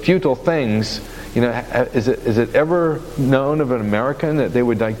 but futile things. Is it ever known of an American that they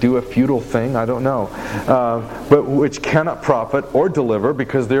would do a futile thing? I don't know, but which cannot profit or deliver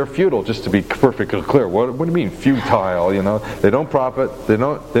because they're futile. Just to be perfectly clear, what do you mean futile? They don't profit. They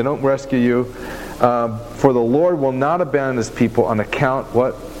don't rescue you. For the Lord will not abandon His people on account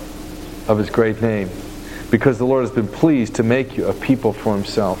of His great name, because the Lord has been pleased to make you a people for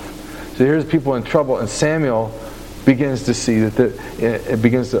Himself. So here's people in trouble, and Samuel begins to see that it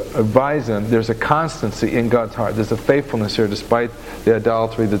begins to advise them there's a constancy in God's heart. There's a faithfulness here despite the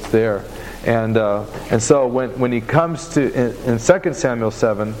idolatry that's there. And so when he comes to, in 2 Samuel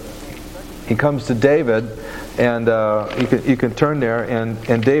 7, he comes to David, and you can turn there,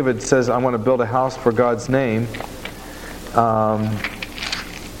 and David says, "I want to build a house for God's name."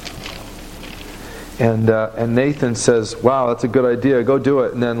 And Nathan says, "Wow, that's a good idea. Go do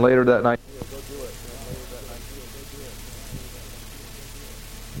it." And then later that night,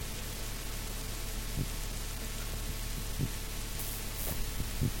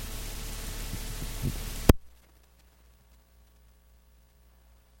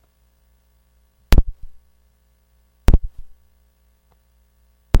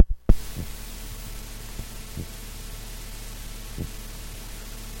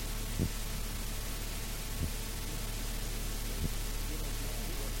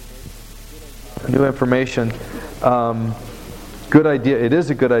 new information. Good idea. It is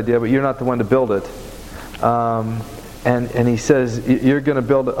a good idea, but you're not the one to build it. And he says, you're going to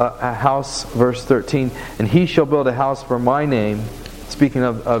build a house, verse 13, "And he shall build a house for my name," speaking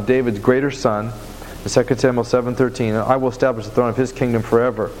of David's greater son, in 2 Samuel 7:13, "and I will establish the throne of his kingdom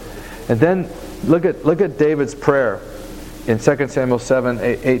forever." And then look at David's prayer in 2 Samuel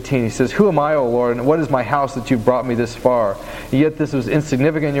 7:18. He says, "Who am I, O Lord, and what is my house that you've brought me this far? And yet this was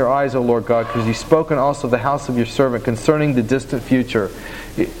insignificant in your eyes, O Lord God, because you've spoken also of the house of your servant concerning the distant future."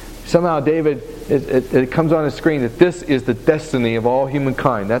 Somehow David, it comes on his screen that this is the destiny of all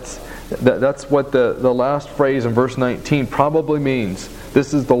humankind. That's what the last phrase in verse 19 probably means.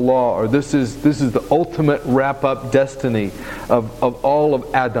 This is the law, or this is the ultimate wrap-up destiny of all of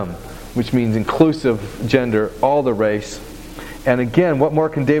Adam, which means inclusive gender, all the race. And again, what more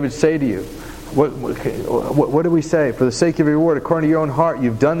can David say to you? What do we say? "For the sake of your word, according to your own heart,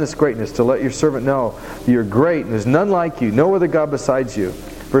 you've done this greatness to let your servant know that you're great, and there's none like you, no other God besides you."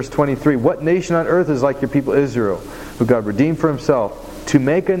 Verse 23, "What nation on earth is like your people Israel, who God redeemed for Himself, to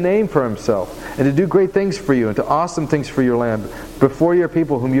make a name for Himself, and to do great things for you, and to awesome things for your land, before your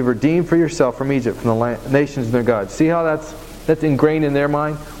people whom you've redeemed for yourself from Egypt, from the nations of their God." See how that's ingrained in their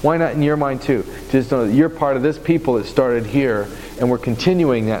mind? Why not in your mind too? Just know that you're part of this people that started here, and we're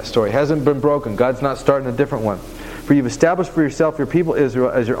continuing that story. It hasn't been broken. God's not starting a different one. "For you've established for yourself your people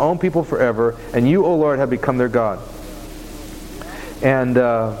Israel as your own people forever, and you, O Lord, have become their God. And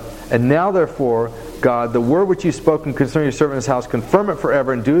now, therefore, God, the word which you've spoken concerning your servant in his house, confirm it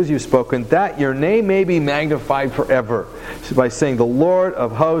forever, and do as you've spoken, that your name may be magnified forever." So by saying, "The Lord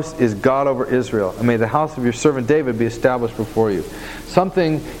of hosts is God over Israel, and may the house of your servant David be established before you."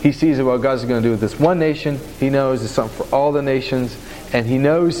 Something he sees of what God's going to do with this one nation, he knows is something for all the nations, and he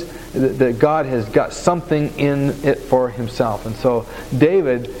knows that God has got something in it for Himself. And so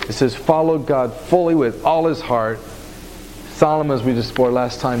David, it says, followed God fully with all his heart. Solomon, as we just explored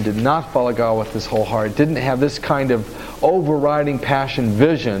last time, did not follow God with his whole heart. Didn't have this kind of overriding passion,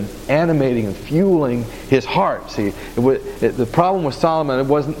 vision, animating and fueling his heart. See, the problem with Solomon, it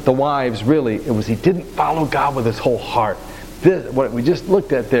wasn't the wives really. It was he didn't follow God with his whole heart. What we just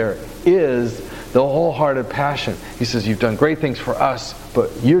looked at there is the wholehearted passion. He says, "You've done great things for us,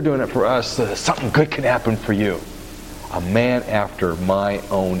 but you're doing it for us so that something good can happen for you." A man after my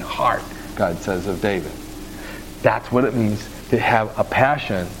own heart, God says of David. That's what it means to have a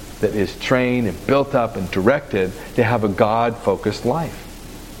passion that is trained and built up and directed to have a God-focused life.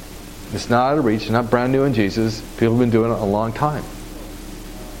 It's not out of reach. It's not brand new in Jesus. People have been doing it a long time.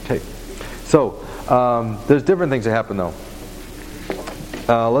 Okay, so there's different things that happen though.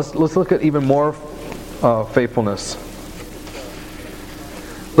 Let's look at even more faithfulness.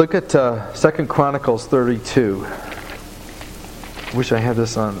 Look at 2 Chronicles 32. Wish I had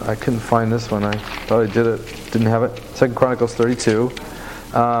this on. I couldn't find this one. I thought I did it. Didn't have it. 2 Chronicles 32.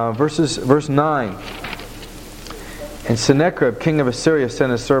 Verse 9. And Sennacherib, king of Assyria,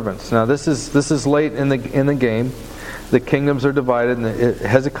 sent his servants. Now this is late in the game. The kingdoms are divided, and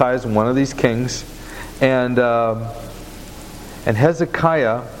Hezekiah is one of these kings. And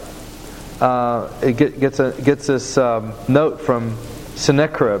Hezekiah gets this note from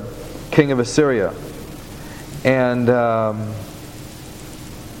Sennacherib, king of Assyria, and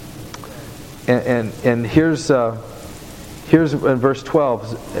here's in verse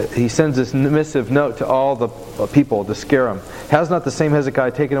 12. He sends this missive note to all the people to scare them. Has not the same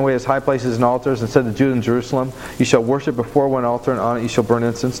Hezekiah taken away his high places and altars, and said to Judah and Jerusalem, "You shall worship before one altar, and on it you shall burn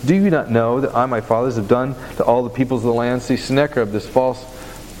incense? Do you not know that I, my fathers, have done to all the peoples of the land?" See, Sennacherib, this false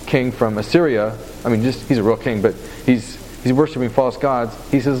king from Assyria, he's a real king, but he's worshiping false gods.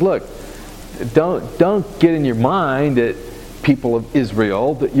 He says, "Look, don't get in your mind that, people of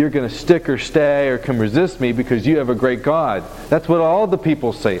Israel, that you're going to stick or stay or come resist me because you have a great God." That's what all the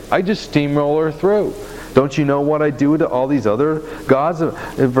people say. I just steamroller through. Don't you know what I do to all these other gods?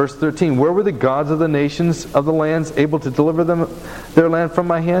 In verse 13, where were the gods of the nations of the lands able to deliver their land from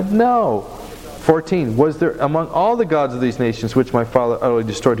my hand? No. 14, was there among all the gods of these nations which my father utterly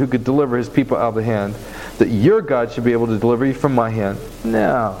destroyed, who could deliver his people out of the hand, that your God should be able to deliver you from my hand?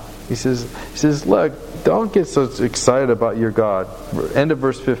 No. He says, look, don't get so excited about your God. End of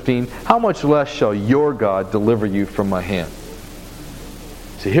verse 15. How much less shall your God deliver you from my hand?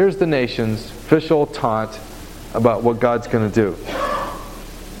 So here's the nation's official taunt about what God's going to do.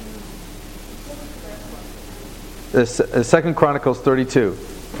 2 Chronicles 32,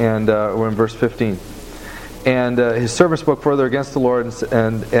 and we're in verse 15. And his servant spoke further against the Lord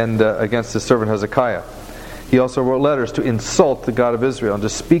and against his servant Hezekiah. He also wrote letters to insult the God of Israel and to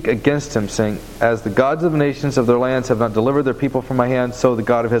speak against him, saying, "As the gods of the nations of their lands have not delivered their people from my hand, so the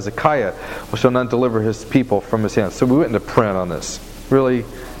God of Hezekiah shall not deliver his people from his hand." So we went into print on this. Really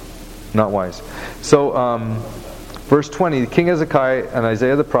not wise. So, verse 20, the king Hezekiah and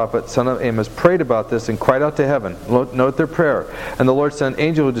Isaiah the prophet, son of Amos, prayed about this and cried out to heaven. Note their prayer. And the Lord sent an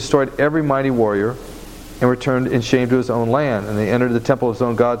angel who destroyed every mighty warrior and returned in shame to his own land. And they entered the temple of his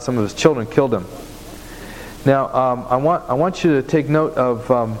own God. Some of his children killed him. Now, I want you to take note of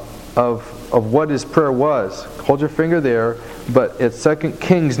what his prayer was. Hold your finger there, but at 2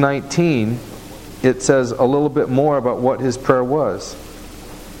 Kings 19, it says a little bit more about what his prayer was.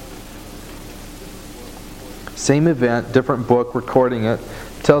 Same event, different book recording it,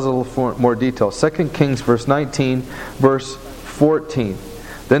 tells a little more detail. 2 Kings verse 19, verse 14.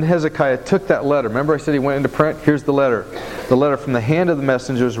 Then Hezekiah took that letter. Remember I said he went into print? Here's the letter. The letter from the hand of the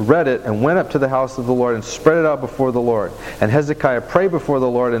messengers, read it, and went up to the house of the Lord and spread it out before the Lord. And Hezekiah prayed before the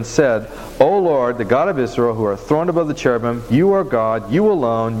Lord and said, "O Lord, the God of Israel, who are throned above the cherubim, you are God, you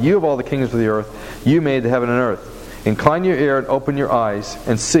alone, you of all the kingdoms of the earth, you made the heaven and earth. Incline your ear and open your eyes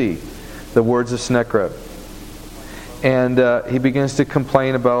and see the words of Sennacherib." And he begins to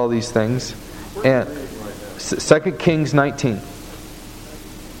complain about all these things. And 2 Kings 19.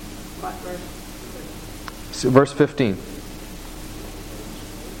 Verse 15.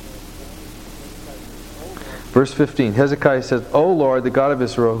 Verse 15. Hezekiah says, "O Lord, the God of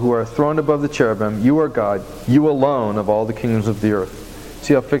Israel, who are throned above the cherubim, you are God, you alone of all the kingdoms of the earth."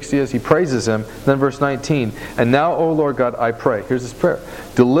 See how fixed he is? He praises him. Then verse 19. "And now, O Lord God, I pray." Here's his prayer.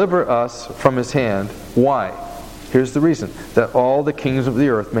 "Deliver us from his hand." Why? Here's the reason. "That all the kingdoms of the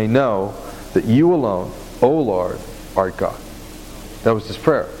earth may know that you alone, O Lord, are God." That was his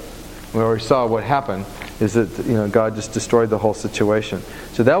prayer. We already saw what happened is that God just destroyed the whole situation.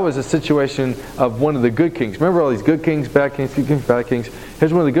 So that was a situation of one of the good kings. Remember all these good kings, bad kings, good kings, bad kings.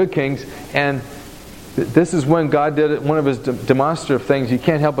 Here's one of the good kings, and this is when God did it. One of his demonstrative things. You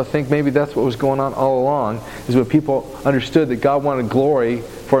can't help but think maybe that's what was going on all along. Is when people understood that God wanted glory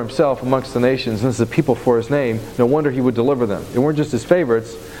for himself amongst the nations, and this is a people for his name. No wonder he would deliver them. They weren't just his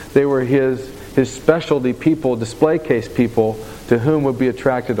favorites; they were his specialty people, display case people, to whom would be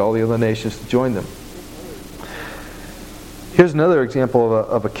attracted all the other nations to join them. Here's another example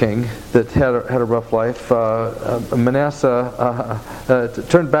of a king that had a rough life. Manasseh.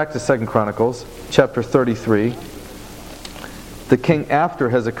 Turn back to 2 Chronicles, chapter 33. The king after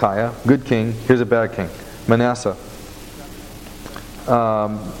Hezekiah, good king. Here's a bad king, Manasseh.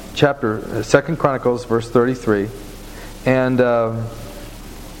 Chapter 2 Chronicles, verse 33, and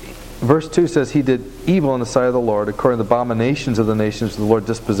verse 2 says he did evil in the sight of the Lord, according to the abominations of the nations the Lord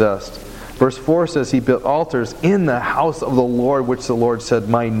dispossessed. Verse 4 says he built altars in the house of the Lord, which the Lord said,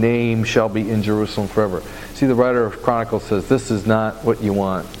 my name shall be in Jerusalem forever. See, the writer of Chronicles says this is not what you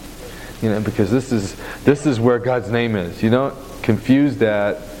want. Because this is where God's name is. You don't confuse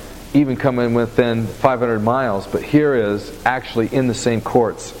that even coming within 500 miles, but here is actually in the same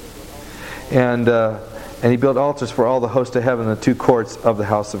courts. And he built altars for all the host of heaven in the two courts of the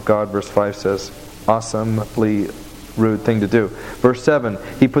house of God, verse 5 says. Awesomely rude thing to do. Verse 7,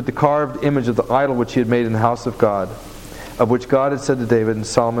 he put the carved image of the idol which he had made in the house of God, of which God had said to David and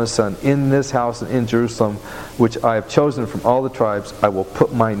Solomon his son, in this house and in Jerusalem, which I have chosen from all the tribes, I will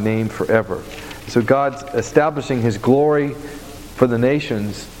put my name forever. So God's establishing his glory for the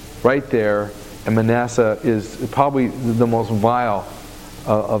nations right there, and Manasseh is probably the most vile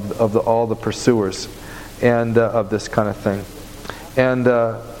of all the pursuers and of this kind of thing. And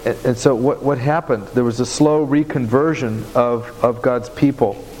so what happened? There was a slow reconversion of God's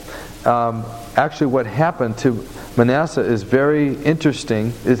people. Actually, what happened to Manasseh is very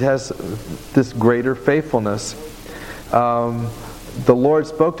interesting. It has this greater faithfulness. The Lord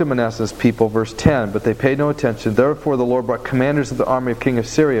spoke to Manasseh's people, verse 10, but they paid no attention. Therefore the Lord brought commanders of the army of king of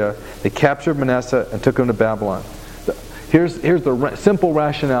Syria. They captured Manasseh and took him to Babylon. Here's the simple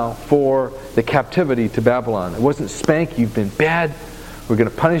rationale for the captivity to Babylon. It wasn't spank, you've been bad, we're going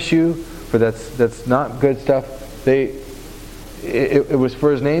to punish you for that's not good stuff. It was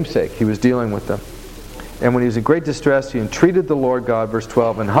for his namesake. He was dealing with them. And when he was in great distress, he entreated the Lord God, verse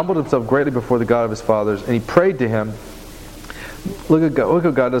 12, and humbled himself greatly before the God of his fathers, and he prayed to him. Look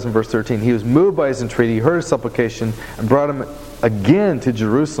what God does in verse 13. He was moved by his entreaty, he heard his supplication, and brought him again to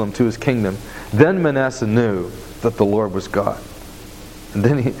Jerusalem, to his kingdom. Then Manasseh knew that the Lord was God. And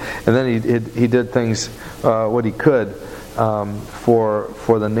then he did things what he could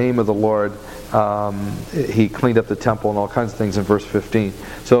for the name of the Lord. He cleaned up the temple and all kinds of things in verse 15.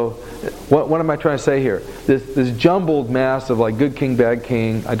 So what am I trying to say here? This jumbled mass of like good king, bad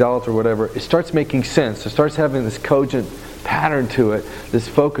king, idolater, whatever, it starts making sense. It starts having this cogent pattern to it, this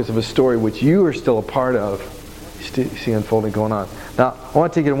focus of a story which you are still a part of. You see unfolding going on. Now, I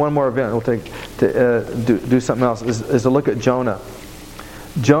want to take you to one more event. We'll do something else. Is a look at Jonah.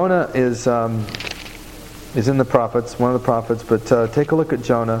 Jonah is in the prophets, one of the prophets, but take a look at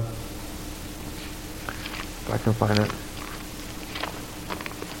Jonah. If I can find it.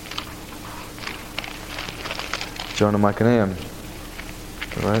 Jonah, Micah, and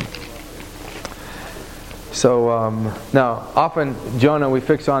Nahum. All right. So now, often Jonah, we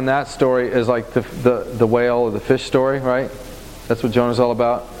fix on that story as like the whale or the fish story, right? That's what Jonah's all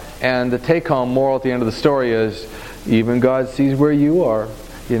about. And the take-home moral at the end of the story is, even God sees where you are,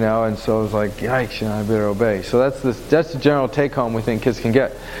 and so it's like, yikes, I better obey. So that's the general take-home we think kids can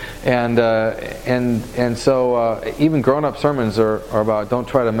get. And so even grown-up sermons are about, don't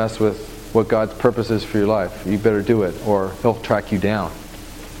try to mess with what God's purpose is for your life. You better do it, or He'll track you down.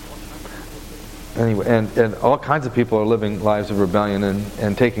 Anyway, and all kinds of people are living lives of rebellion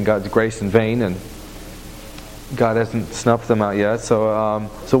and taking God's grace in vain, and God hasn't snuffed them out yet.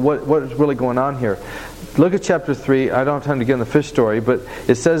 So what is really going on here? Look at chapter 3. I don't have time to get in the fish story, but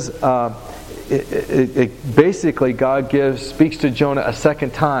it says basically God speaks to Jonah a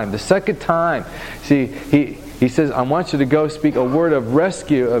second time. The second time, see, he says, I want you to go speak a word of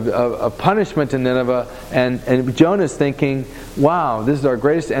rescue, of punishment in Nineveh. And Jonah's thinking, wow, this is our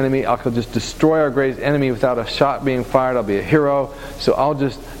greatest enemy. I could just destroy our greatest enemy without a shot being fired. I'll be a hero. So I'll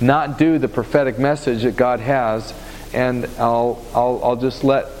just not do the prophetic message that God has, and I'll just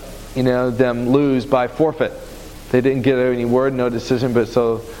let them lose by forfeit. They didn't get any word, no decision, but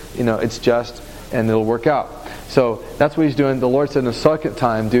so it's just, and it'll work out. So that's what he's doing. The Lord said, the second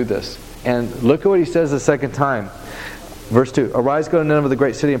time, do this. And look at what he says the second time. Verse 2, arise, go to Nineveh, the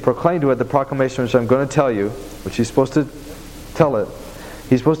great city, and proclaim to it the proclamation which I'm going to tell you, which he's supposed to tell it.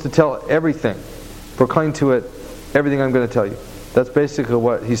 He's supposed to tell everything. Proclaim to it everything I'm going to tell you. That's basically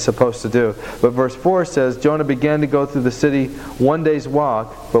what he's supposed to do. But verse 4 says, Jonah began to go through the city 1 day's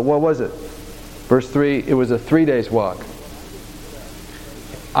walk. But what was it? Verse 3, it was a 3 days walk.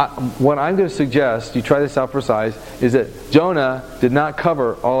 What I'm going to suggest, you try this out for size, is that Jonah did not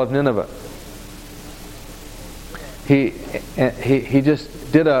cover all of Nineveh. He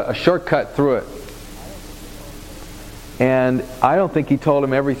just did a shortcut through it. And I don't think he told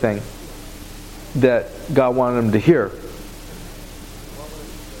him everything that God wanted him to hear.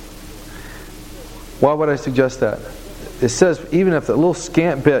 Why would I suggest that? It says, even if the little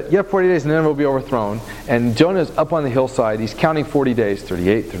scant bit, 40 days and Nineveh will be overthrown. And Jonah's up on the hillside. He's counting 40 days.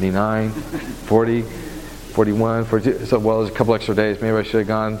 38, 39, 40, 41, 42. So, there's a couple extra days. Maybe I should have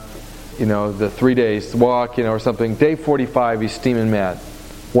gone, the 3 days walk, or something. Day 45, he's steaming mad.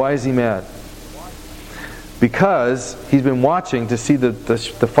 Why is he mad? Because he's been watching to see the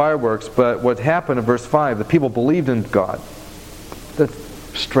fireworks, but what happened in verse 5, the people believed in God. That's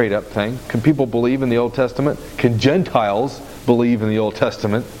a straight up thing. Can people believe in the Old Testament? Can Gentiles believe in the Old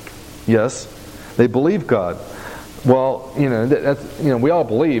Testament? Yes. They believe God. Well, that's, we all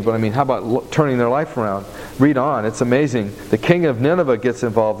believe, but I mean, how about turning their life around? Read on. It's amazing. The king of Nineveh gets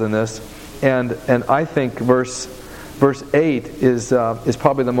involved in this, and I think verse 8 is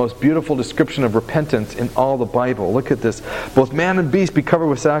probably the most beautiful description of repentance in all the Bible. Look at this. Both man and beast be covered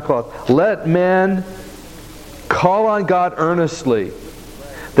with sackcloth. Let men call on God earnestly,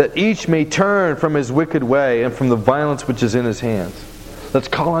 that each may turn from his wicked way and from the violence which is in his hands. Let's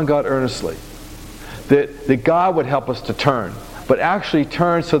call on God earnestly. That God would help us to turn, but actually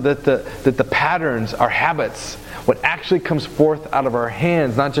turn so that the patterns, our habits, what actually comes forth out of our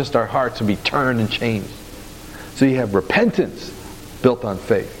hands, not just our hearts, will be turned and changed. So you have repentance built on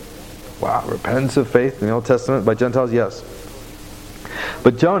faith. Wow, repentance of faith in the Old Testament by Gentiles, yes.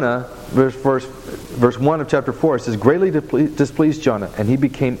 But Jonah, verse 1 of chapter 4, says, greatly displeased Jonah, and he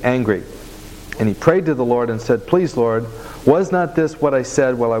became angry. And he prayed to the Lord and said, please, Lord, was not this what I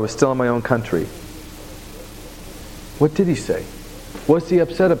said while I was still in my own country? What did he say? What's he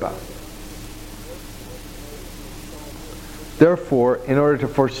upset about? Therefore, in order to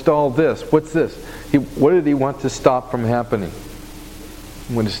forestall this, what's this? What did he want to stop from happening?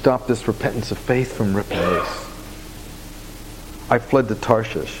 He wanted to stop this repentance of faith from ripping loose. I fled to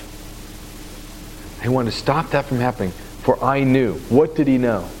Tarshish. He wanted to stop that from happening. For I knew. What did he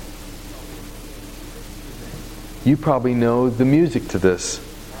know? You probably know the music to this.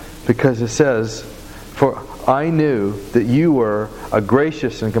 Because it says, for I knew that you were a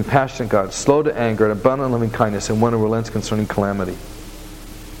gracious and compassionate God, slow to anger and abundant in loving kindness, and one who relents concerning calamity.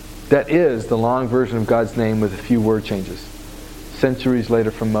 That is the long version of God's name with a few word changes. Centuries later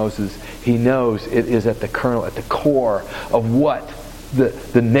from Moses, he knows it is at the kernel, at the core of what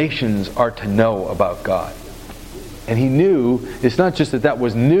the nations are to know about God. And he knew it's not just that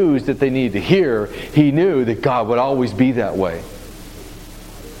was news that they needed to hear. He knew that God would always be that way.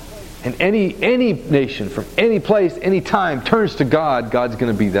 And any nation from any place, any time turns to God, God's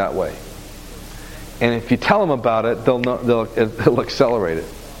going to be that way. And if you tell them about it, it'll accelerate it.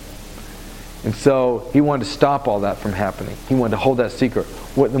 And so he wanted to stop all that from happening. He wanted to hold that secret.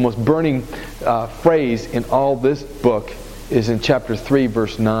 What the most burning phrase in all this book is in chapter 3,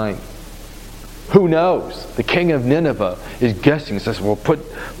 verse 9. Who knows? The king of Nineveh is guessing. He says, well, put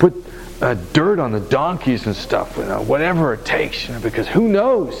dirt on the donkeys and stuff, whatever it takes, because who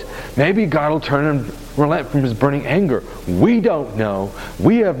knows? Maybe God will turn and relent from his burning anger. We don't know.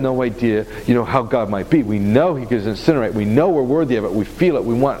 We have no idea, how God might be. We know he can incinerate. We know we're worthy of it. We feel it.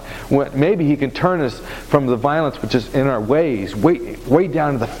 We want. Maybe he can turn us from the violence which is in our ways, way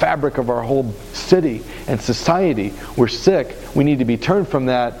down to the fabric of our whole city and society. We're sick. We need to be turned from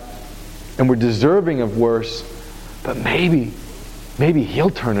that, and we're deserving of worse. But maybe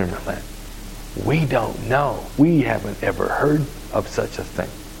he'll turn and relent. We don't know. We haven't ever heard of such a thing.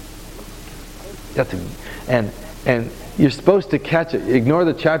 And you're supposed to catch it. Ignore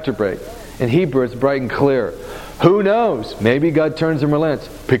the chapter break. In Hebrew, it's bright and clear. Who knows? Maybe God turns and relents,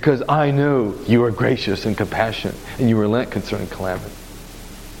 because I knew you are gracious and compassionate, and you relent concerning calamity.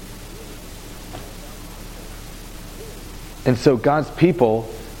 And so God's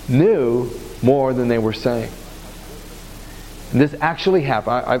people knew more than they were saying. And this actually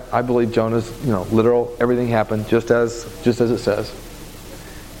happened. I believe Jonah's, literal, everything happened just as it says.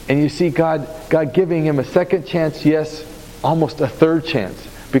 And you see God giving him a second chance, yes, almost a third chance.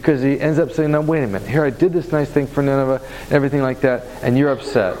 Because he ends up saying, no, wait a minute. Here, I did this nice thing for Nineveh, and everything like that, and you're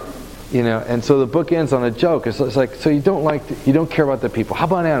upset. And so the book ends on a joke. It's like, so you don't care about the people. How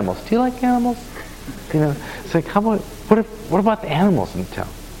about animals? Do you like animals? It's like, what about the animals in town?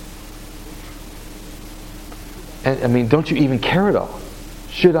 And don't you even care at all?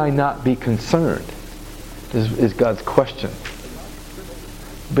 Should I not be concerned? Is God's question.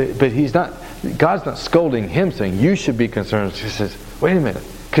 But he's not. God's not scolding him, saying you should be concerned. He says, wait a minute,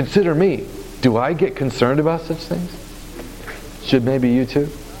 consider me. Do I get concerned about such things? Should maybe you too?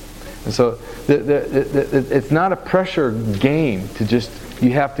 And so it's not a pressure game to just,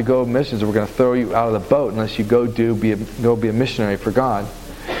 you have to go missions or we're going to throw you out of the boat unless you go be a missionary for God.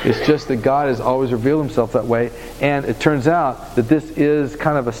 It's just that God has always revealed himself that way, and it turns out that this is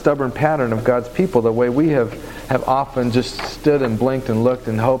kind of a stubborn pattern of God's people, the way we have often just stood and blinked and looked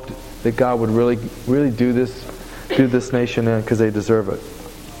and hoped that God would really do this nation in because they deserve it.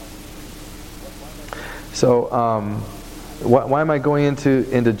 So why am I going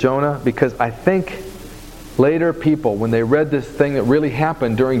into Jonah? Because I think later people, when they read this thing that really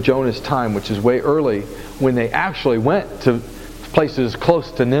happened during Jonah's time, which is way early, when they actually went to places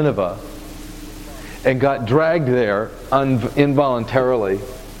close to Nineveh and got dragged there involuntarily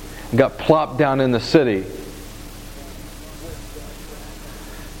and got plopped down in the city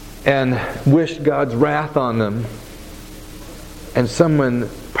and wished God's wrath on them, and someone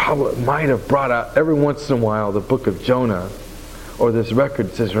probably might have brought out every once in a while the book of Jonah, or this record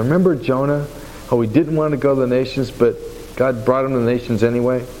that says, remember Jonah, how he didn't want to go to the nations, but God brought him to the nations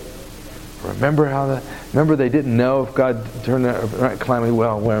anyway? Remember they didn't know if God turned that calamity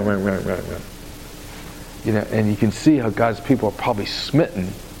well. You know, and you can see how God's people are probably smitten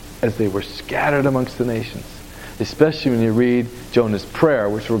as they were scattered amongst the nations. Especially when you read Jonah's prayer,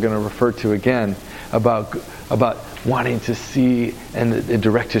 which we're going to refer to again, about wanting to see and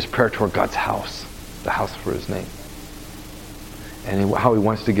direct his prayer toward God's house, the house for his name. And how he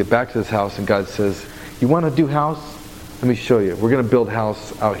wants to get back to this house, and God says, you want to do house? Let me show you. We're going to build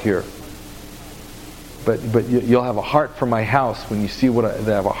house out here. But you'll have a heart for my house when you see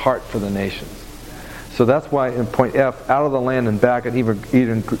they have a heart for the nations. So that's why in point F, out of the land and back, an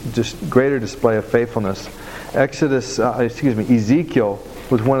even just greater display of faithfulness. Ezekiel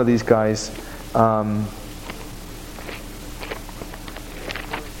was one of these guys.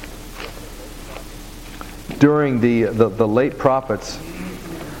 During the late prophets,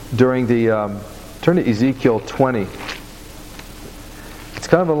 turn to Ezekiel 20. It's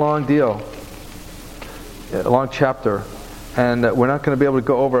kind of a long deal, a long chapter, and we're not going to be able to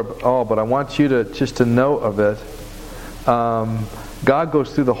go over it all, but I want you to know of it. God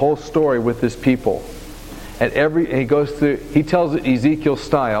goes through the whole story with His people, and He tells it Ezekiel's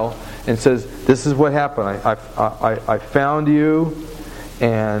style and says, "This is what happened. I found you,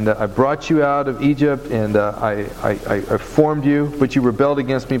 and I brought you out of Egypt, and I formed you, but you rebelled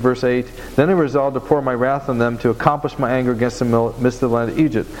against me," verse 8. "Then I resolved to pour my wrath on them to accomplish my anger against the midst of the land of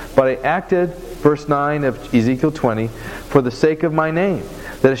Egypt. But I acted," verse 9 of Ezekiel 20, "for the sake of my name,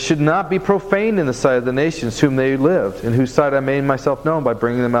 that it should not be profaned in the sight of the nations whom they lived, in whose sight I made myself known by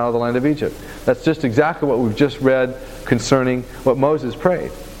bringing them out of the land of Egypt." That's just exactly what we've just read concerning what Moses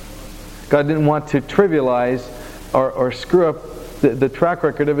prayed. God didn't want to trivialize or screw up the track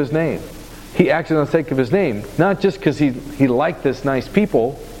record of His name. He acted on the sake of His name, not just because he liked this nice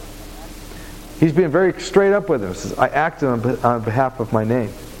people. He's being very straight up with them. He says, I acted on behalf of my name.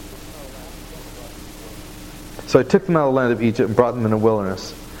 So I took them out of the land of Egypt and brought them in the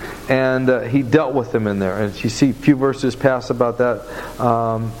wilderness. And He dealt with them in there. And you see a few verses pass about that.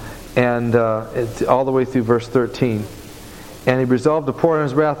 It's all the way through verse 13. And He resolved to pour out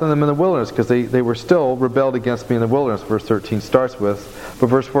His wrath on them in the wilderness, because they were still rebelled against me in the wilderness. Verse 13 starts with. But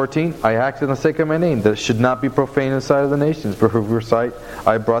verse 14, I acted on the sake of my name, that it should not be profaned in the sight of the nations. For whose sight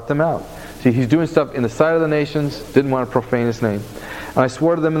I brought them out. See, He's doing stuff in the sight of the nations, didn't want to profane His name. And I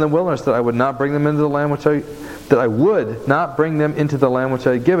swore to them in the wilderness that I would not bring them into the land which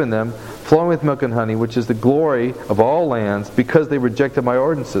I had given them, flowing with milk and honey, which is the glory of all lands, because they rejected my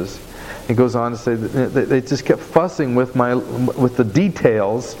ordinances. He goes on to say that they just kept fussing with the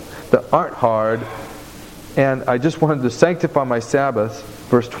details that aren't hard, and I just wanted to sanctify my Sabbath,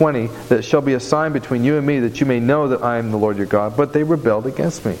 verse 20, that it shall be a sign between you and me, that you may know that I am the Lord your God. But they rebelled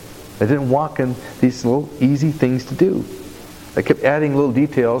against me. They didn't walk in these little easy things to do. They kept adding little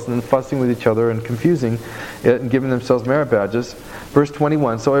details and then fussing with each other and confusing it and giving themselves merit badges. Verse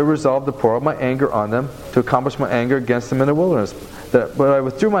 21, so I resolved to pour out my anger on them, to accomplish my anger against them in the wilderness. But I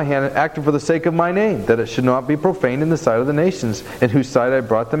withdrew my hand and acted for the sake of my name, that it should not be profaned in the sight of the nations, in whose sight I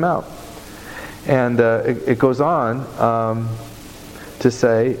brought them out. And it goes on to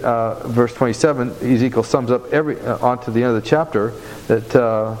say, verse 27, Ezekiel sums up on to the end of the chapter,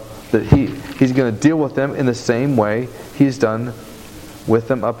 that he's going to deal with them in the same way He's done with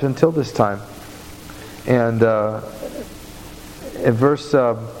them up until this time. And in verse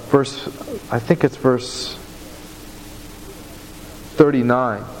I think it's verse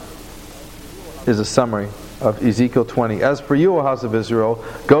 39 is a summary of Ezekiel 20. As for you, O house of Israel,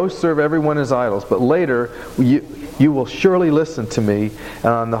 go serve everyone his idols, but later you will surely listen to me,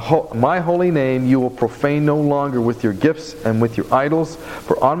 and on my holy name you will profane no longer with your gifts and with your idols.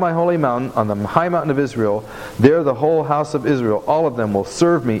 For on my holy mountain, on the high mountain of Israel, there the whole house of Israel, all of them, will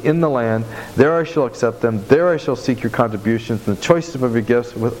serve me in the land. There I shall accept them. There I shall seek your contributions and the choicest of your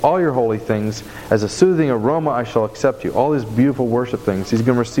gifts with all your holy things. As a soothing aroma I shall accept you. All these beautiful worship things. He's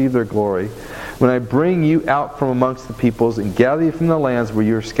going to receive their glory. When I bring you out from amongst the peoples and gather you from the lands where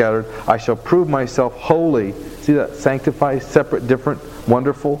you are scattered, I shall prove myself holy. See that? Sanctify, separate, different,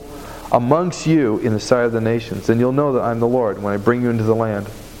 wonderful, amongst you in the sight of the nations. And you'll know that I'm the Lord when I bring you into the land.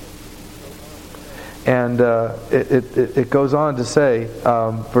 And it goes on to say,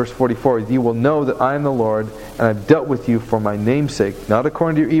 verse 44, you will know that I am the Lord, and I've dealt with you for my name's sake, not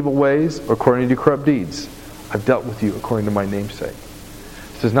according to your evil ways or according to your corrupt deeds. I've dealt with you according to my name's sake.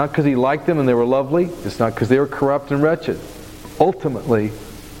 So it's not because he liked them and they were lovely. It's not because they were corrupt and wretched. Ultimately,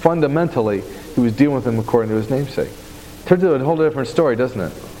 fundamentally, he was dealing with them according to his namesake. Turns out a whole different story, doesn't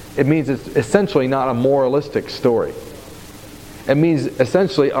it? It means it's essentially not a moralistic story. It means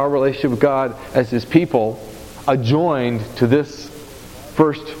essentially our relationship with God as His people adjoined to this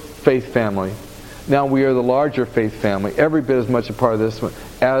first faith family. Now we are the larger faith family, every bit as much a part of this one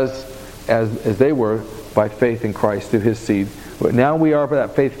as they were by faith in Christ through His seed. But now we are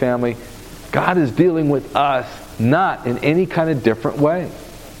that faith family. God is dealing with us not in any kind of different way.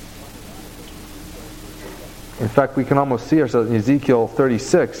 In fact, we can almost see ourselves in Ezekiel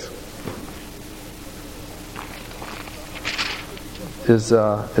 36 is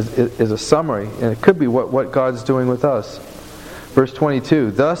a summary, and it could be what God's doing with us. Verse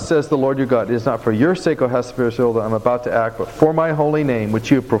 22, thus says the Lord your God, it is not for your sake, O house of Israel, that I am about to act, but for my holy name, which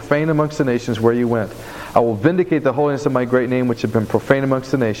you have profaned amongst the nations where you went. I will vindicate the holiness of my great name, which have been profaned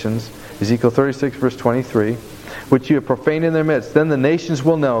amongst the nations. Ezekiel 36, verse 23, which you have profaned in their midst. Then the nations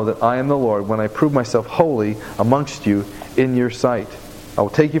will know that I am the Lord, when I prove myself holy amongst you in your sight. I will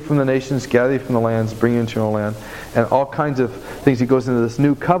take you from the nations, gather you from the lands, bring you into your own land, and all kinds of things. He goes into this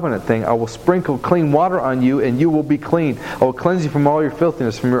new covenant thing. I will sprinkle clean water on you, and you will be clean. I will cleanse you from all your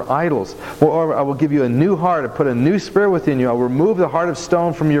filthiness, from your idols. Moreover, I will give you a new heart, and put a new spirit within you. I will remove the heart of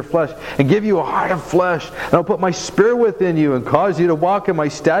stone from your flesh, and give you a heart of flesh. And I will put my spirit within you, and cause you to walk in my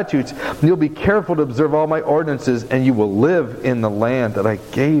statutes. And you'll be careful to observe all my ordinances, and you will live in the land that I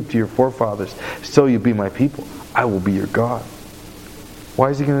gave to your forefathers. So you be my people. I will be your God. Why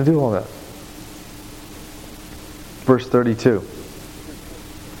is He going to do all that? Verse 32.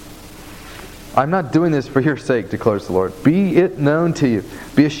 I'm not doing this for your sake, declares the Lord. Be it known to you.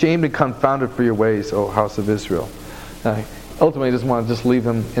 Be ashamed and confounded for your ways, O house of Israel. Ultimately, He doesn't want to just leave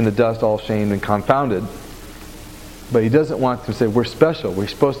them in the dust all shamed and confounded. But He doesn't want to say, we're special. We're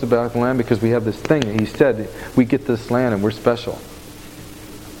supposed to back the land because we have this thing. He said, we get this land and we're special.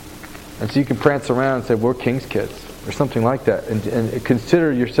 And so you can prance around and say, we're king's kids. Or something like that, and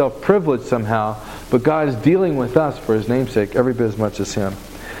consider yourself privileged somehow, but God is dealing with us for His namesake every bit as much as Him.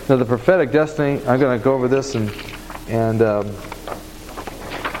 Now the prophetic destiny, I'm going to go over this and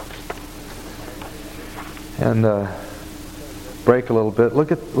break a little bit.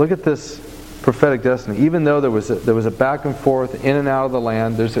 Look at this prophetic destiny. Even though there was a back and forth in and out of the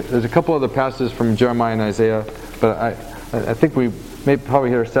land, there's a couple other passages from Jeremiah and Isaiah, but I think we may probably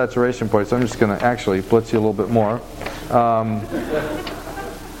hit our saturation point, so I'm just going to actually blitz you a little bit more. How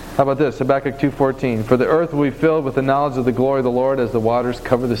about this? Habakkuk 2:14. For the earth will be filled with the knowledge of the glory of the Lord as the waters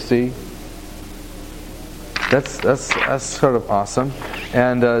cover the sea. That's sort of awesome.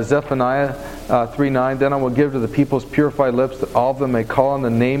 And Zephaniah 3:9. Then I will give to the peoples purified lips, that all of them may call on the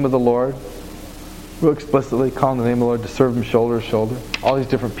name of the Lord. Real explicitly, call on the name of the Lord to serve Him shoulder to shoulder. All these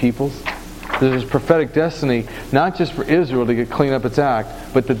different peoples. There's this prophetic destiny, not just for Israel to get clean up its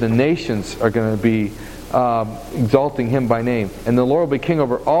act, but that the nations are going to be exalting Him by name. And the Lord will be king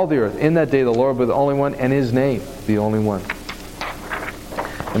over all the earth. In that day the Lord will be the only one, and His name the only one.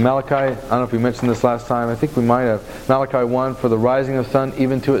 In Malachi, I don't know if we mentioned this last time, I think we might have. Malachi 1, for the rising of the sun,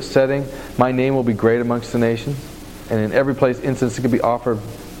 even to its setting, my name will be great amongst the nations. And in every place incense can be offered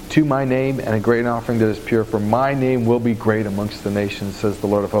to my name, and a great offering that is pure, for my name will be great amongst the nations, says the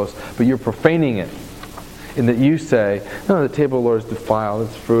Lord of hosts. But you're profaning it, in that you say, no, the table of the Lord is defiled,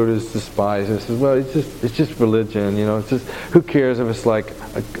 its fruit is despised. And it says, well, it's just religion, it's just, who cares if it's like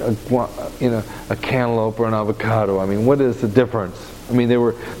a cantaloupe or an avocado? I mean, what is the difference? I mean, they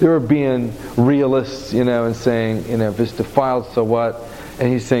were being realists, and saying, if it's defiled, so what? And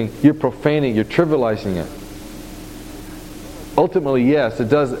He's saying, you're profaning, you're trivializing it. Ultimately, yes, it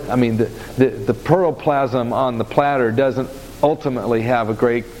does. I mean, the protoplasm on the platter doesn't ultimately have a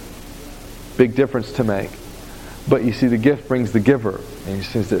great big difference to make. But you see, the gift brings the giver. And He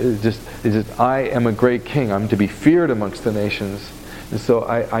says, it's just, I am a great king. I'm to be feared amongst the nations. And so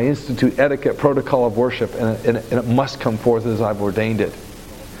I institute etiquette, protocol of worship, and it must come forth as I've ordained it.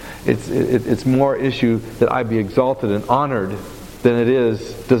 It's more issue that I be exalted and honored than it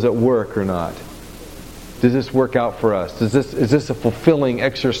is, does it work or not? Does this work out for us? Is this a fulfilling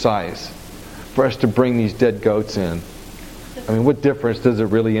exercise for us to bring these dead goats in? I mean, what difference does it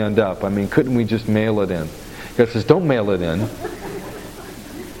really end up? I mean, couldn't we just mail it in? God says, don't mail it in.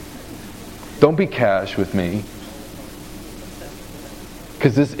 Don't be cash with me.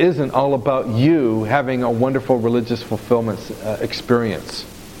 Because this isn't all about you having a wonderful religious fulfillment experience.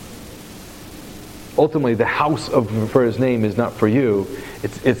 ultimately the house for His name is not for you.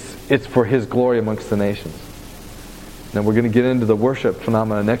 It's for His glory amongst the nations. Now we're going to get into the worship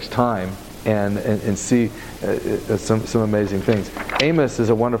phenomena next time and see some amazing things. Amos is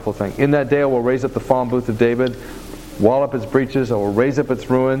a wonderful thing. In that day I will raise up the fallen booth of David, wall up its breaches, I will raise up its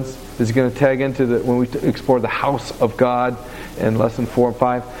ruins. This is going to tag into when we explore the house of God in lesson 4 and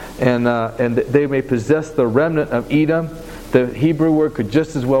 5. And they may possess the remnant of Edom. The Hebrew word could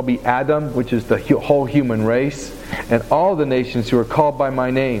just as well be Adam, which is the whole human race. And all the nations who are called by my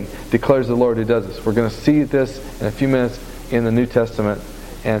name, declares the Lord who does this. We're going to see this in a few minutes in the New Testament.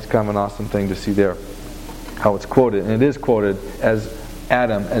 And it's kind of an awesome thing to see there, how it's quoted. And it is quoted as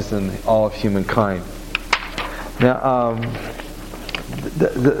Adam, as in all of humankind. Now,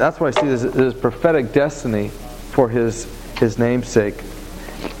 that's why I see this prophetic destiny for His namesake.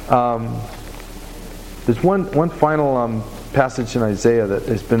 There's one final passage in Isaiah that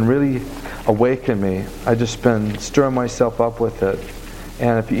has been really awakened me. I've just been stirring myself up with it.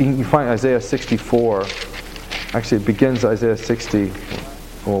 And if you find Isaiah 64, actually it begins Isaiah 60,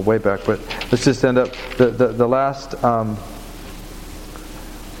 well, way back, but let's just end up the last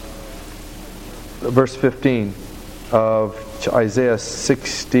verse 15 of Isaiah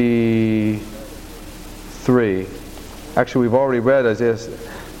 63. Actually, we've already read Isaiah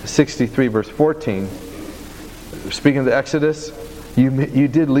 63 verse 14. Speaking of the Exodus, you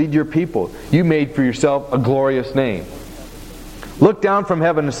did lead your people. You made for yourself a glorious name. Look down from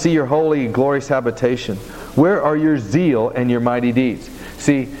heaven to see your holy and glorious habitation. Where are your zeal and your mighty deeds?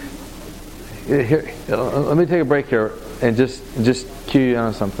 See, here, let me take a break here and just cue you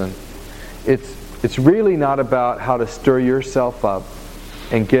on something. It's really not about how to stir yourself up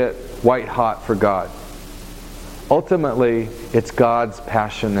and get white hot for God. Ultimately, it's God's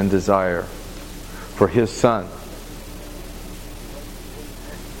passion and desire for His Son.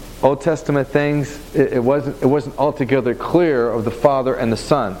 Old Testament things, it wasn't altogether clear of the Father and the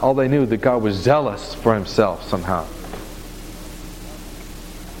Son. All they knew that God was zealous for Himself somehow.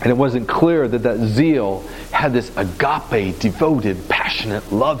 And it wasn't clear that zeal had this agape, devoted,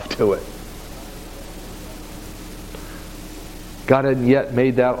 passionate love to it. God hadn't yet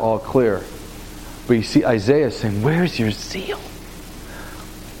made that all clear. But you see Isaiah saying, where's your zeal?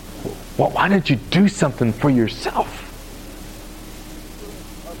 Well, why don't you do something for yourself?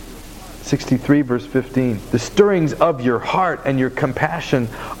 63 verse 15. The stirrings of your heart and your compassion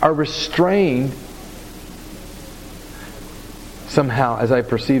are restrained somehow, as I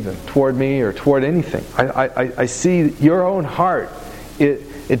perceive them, toward me or toward anything. I see your own heart.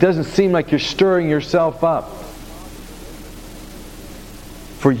 It doesn't seem like you're stirring yourself up.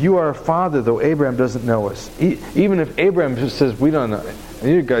 For you are a father, though Abraham doesn't know us. Even if Abraham just says, we don't know,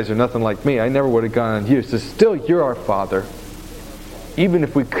 you guys are nothing like me, I never would have gone on you. So still, you're our father. Even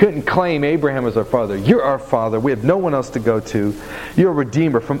if we couldn't claim Abraham as our father, you're our father. We have no one else to go to. You're a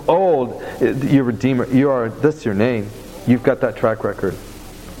redeemer. From old, you're a redeemer. That's your name. You've got that track record.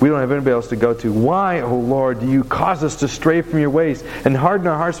 We don't have anybody else to go to. Why, O Lord, do you cause us to stray from your ways and harden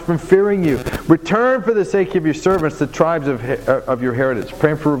our hearts from fearing you? Return for the sake of your servants the tribes of your heritage.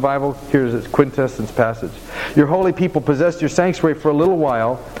 Praying for revival. Here's its quintessence passage. Your holy people possessed your sanctuary for a little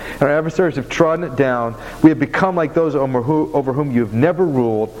while, and our adversaries have trodden it down. We have become like those over whom you have never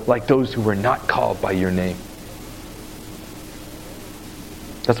ruled, like those who were not called by your name.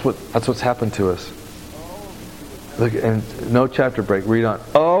 That's what's happened to us. Look, and no chapter break. Read on.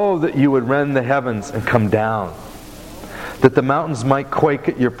 Oh, that you would rend the heavens and come down, that the mountains might quake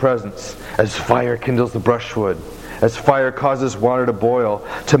at your presence, as fire kindles the brushwood, as fire causes water to boil,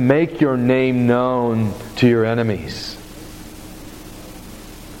 to make your name known to your enemies,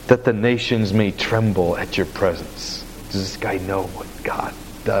 that the nations may tremble at your presence. Does this guy know what God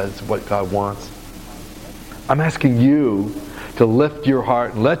does, what God wants? I'm asking you to lift your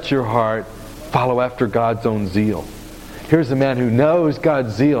heart, let your heart follow after God's own zeal. Here's a man who knows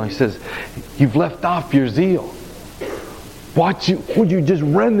God's zeal. He says, you've left off your zeal. Would you just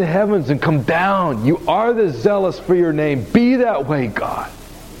rend the heavens and come down? You are the zealous for your name. Be that way, God.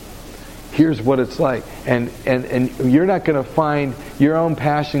 Here's what it's like. And you're not going to find your own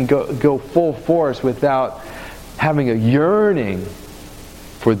passion go full force without having a yearning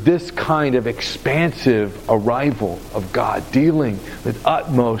for this kind of expansive arrival of God, dealing with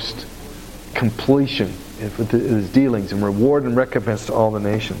utmost completion with His dealings and reward and recompense to all the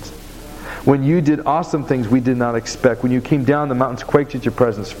nations. When you did awesome things we did not expect, when you came down, the mountains quaked at your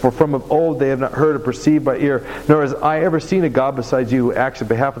presence. For from of old they have not heard or perceived by ear, nor has I ever seen a God besides you who acts on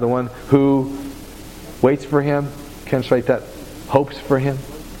behalf of the one who waits for Him. Can I translate that? Hopes for Him.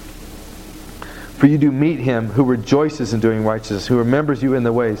 For you do meet him who rejoices in doing righteousness, who remembers you in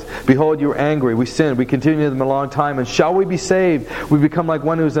the ways. Behold, you are angry. We sinned. We continued them a long time. And shall we be saved? We become like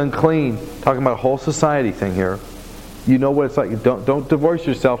one who is unclean. Talking about a whole society thing here. You know what it's like. Don't divorce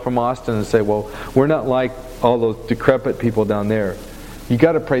yourself from Austin and say, well, we're not like all those decrepit people down there. You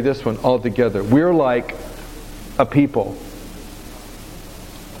got to pray this one all together. We're like a people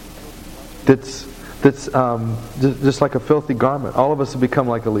that's just like a filthy garment. All of us have become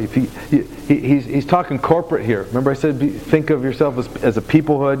like a leaf. He's talking corporate here. Remember I said think of yourself as a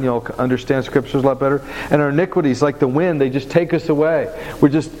peoplehood and you'll understand scriptures a lot better. And our iniquities, like the wind, they just take us away. We're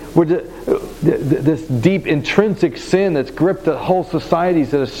just this deep intrinsic sin that's gripped the whole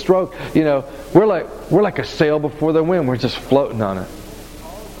societies at a stroke. We're like a sail before the wind. We're just floating on it.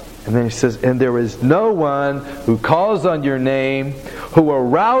 And then he says, and there is no one who calls on your name, who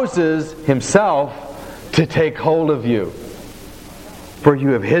arouses himself to take hold of you. For you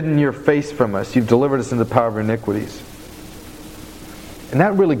have hidden your face from us. You've delivered us into the power of iniquities. And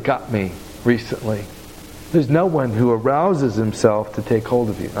that really got me recently. There's no one who arouses himself to take hold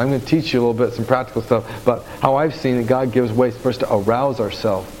of you. I'm going to teach you a little bit, some practical stuff, about how I've seen that God gives ways for us to arouse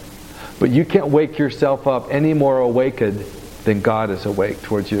ourselves. But you can't wake yourself up any more awakened than God is awake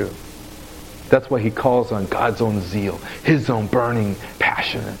towards you. That's why He calls on God's own zeal, His own burning,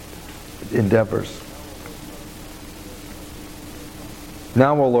 passionate endeavors.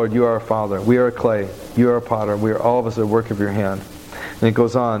 Now, O Lord, you are our Father. We are clay. You are a potter. We are all of us a work of your hand. And it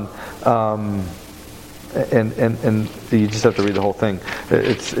goes on, and you just have to read the whole thing.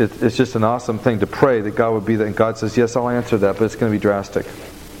 It's just an awesome thing to pray that God would be there. And God says, yes, I'll answer that, but it's going to be drastic.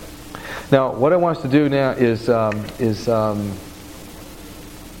 Now, what I want us to do now is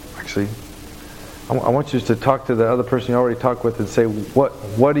actually, I want you to talk to the other person you already talked with and say,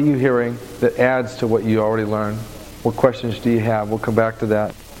 what are you hearing that adds to what you already learned? What questions do you have? We'll come back to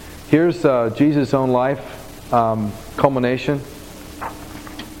that. Here's Jesus' own life culmination. I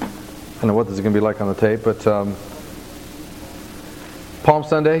don't know what this is going to be like on the tape, but Palm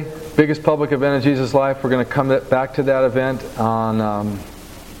Sunday, biggest public event in Jesus' life. We're going to come back to that event on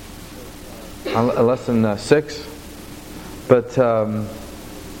lesson 6. But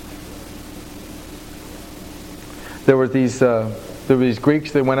there were these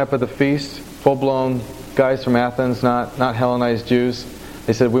Greeks that went up at the feast, full-blown guys from Athens, not Hellenized Jews.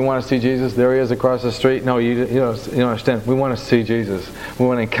 They said, we want to see Jesus. There He is across the street. No, you don't understand. We want to see Jesus. We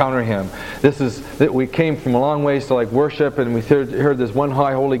want to encounter Him. We came from a long ways to worship, and we heard this one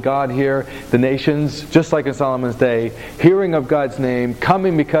high holy God here. The nations, just like in Solomon's day, hearing of God's name,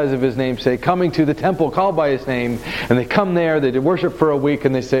 coming because of His name's sake, coming to the temple called by His name, and they come there, they worship for a week,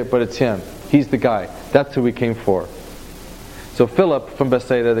 and they say, but it's Him. He's the guy. That's who we came for. So Philip from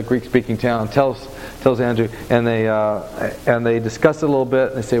Bethsaida, the Greek-speaking town, tells Andrew, and they discuss it a little bit,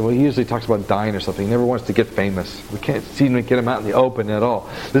 and they say, well, he usually talks about dying or something. He never wants to get famous. We can't seem to get him out in the open at all.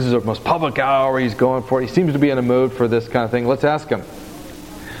 This is the most public hour he's going for. He seems to be in a mood for this kind of thing. Let's ask him.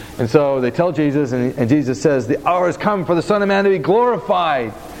 And so they tell Jesus, and Jesus says, the hour has come for the Son of Man to be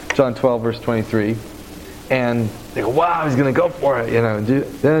glorified. John 12, verse 23. And they go, wow, he's going to go for it.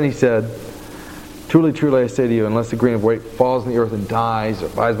 Then he said, truly, truly, I say to you, unless a grain of wheat falls in the earth and dies, or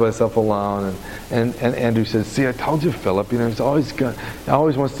abides by itself alone. And Andrew says, see, I told you, Philip. He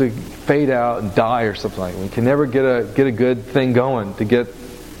always wants to fade out and die or something like that. We can never get a good thing going to get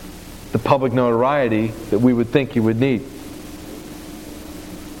the public notoriety that we would think you would need.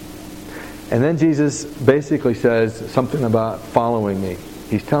 And then Jesus basically says something about following me.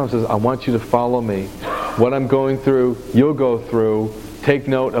 He's telling us, I want you to follow me. What I'm going through, you'll go through. Take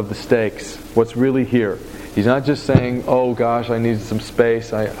note of the stakes. What's really here. He's not just saying, oh gosh, I need some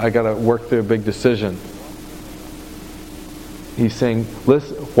space. I got to work through a big decision. He's saying,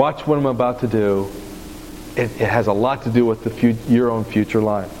 listen, watch what I'm about to do. It has a lot to do with your own future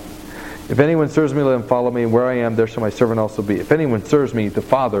life. If anyone serves me, let him follow me. Where I am, there shall my servant also be. If anyone serves me, the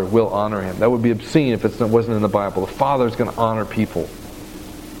Father will honor him. That would be obscene if it wasn't in the Bible. The Father is going to honor people.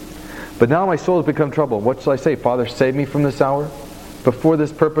 But now my soul has become troubled. What shall I say? Father, save me from this hour. Before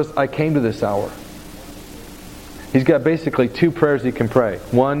this purpose, I came to this hour. He's got basically two prayers he can pray.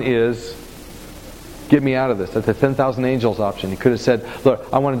 One is, get me out of this. That's the 10,000 angels option. He could have said, look,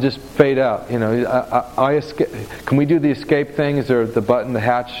 I want to just fade out. I escape. Can we do the escape thing? Is there the button, the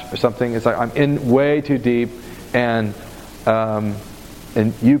hatch or something? It's like, I'm in way too deep, and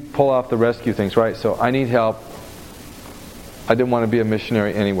you pull off the rescue things, right? So I need help. I didn't want to be a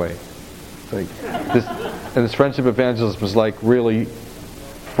missionary anyway. And this friendship evangelism was really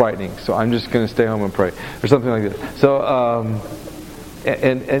frightening. So I'm just going to stay home and pray, or something like that. So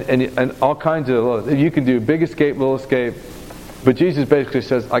and all kinds of, you can do big escape, little escape, but Jesus basically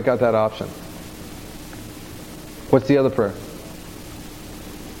says, I got that option. What's the other prayer?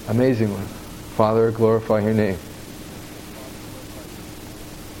 Amazing one. Father, glorify your name.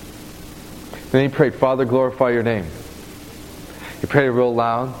 Then he prayed, Father, glorify your name. He prayed it real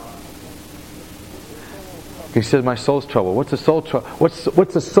loud. He said, my soul's troubled. What's a soul trouble?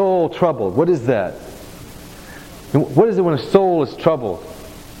 What's a soul troubled? What is that? What is it when a soul is troubled?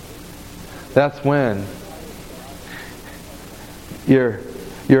 That's when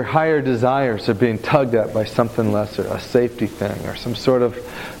your higher desires are being tugged at by something lesser, a safety thing or some sort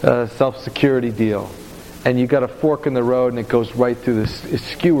of self-security deal. And you got a fork in the road and it goes right through this, it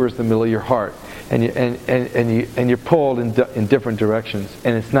skewers the middle of your heart. And you're pulled in different directions.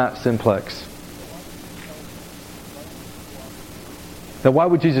 And it's not simplex. Now why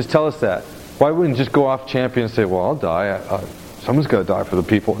would Jesus tell us that? Why wouldn't he just go off champion and say, well, I'll die. Someone's got to die for the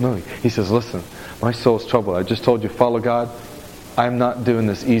people. No, he says, listen, my soul's troubled. I just told you, follow God. I'm not doing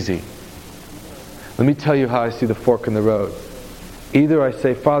this easy. Let me tell you how I see the fork in the road. Either I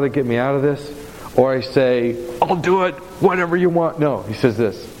say, Father, get me out of this, or I say, I'll do it, whatever you want. No, he says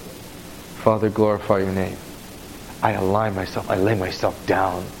this, Father, glorify your name. I align myself, I lay myself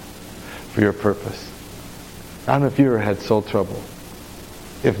down for your purpose. I don't know if you ever had soul trouble.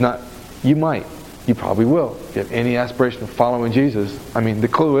 If not, you might. You probably will. If you have any aspiration of following Jesus, I mean, the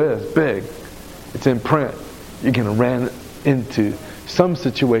clue is big. It's in print. You're going to run into some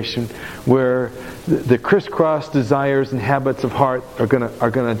situation where the crisscross desires and habits of heart are going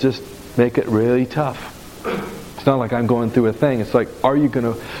to just make it really tough. It's not like I'm going through a thing. It's like, are you going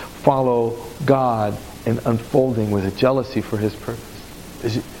to follow God and unfolding with a jealousy for His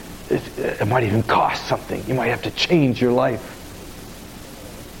purpose? It might even cost something. You might have to change your life.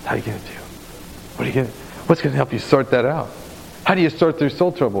 How are you going to do? What's going to help you sort that out? How do you sort through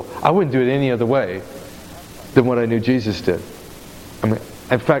soul trouble? I wouldn't do it any other way than what I knew Jesus did. I mean,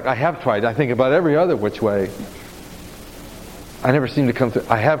 in fact, I have tried. I think about every other which way. I never seem to come through.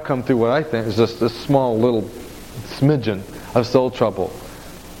 I have come through what I think is just a small little smidgen of soul trouble.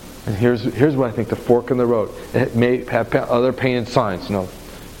 And here's what I think, the fork in the road. It may have other painted signs,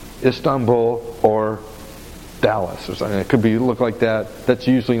 Istanbul or Dallas or something. It could be look like that. That's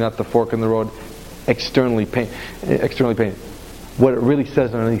usually not the fork in the road. Externally painted. What it really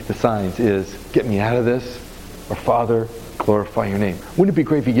says underneath the signs is, get me out of this, or Father, glorify your name. Wouldn't it be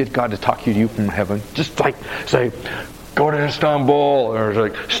great if you get God to talk to you from heaven? Just like say, go to Istanbul, or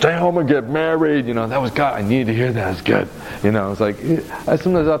like, stay home and get married. That was God. I needed to hear that. It's good. It's like,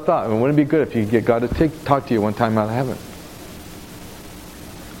 sometimes I thought, wouldn't it be good if you could get God to talk to you one time out of heaven?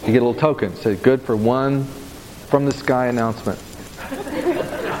 You get a little token. Say, good for one from the sky announcement.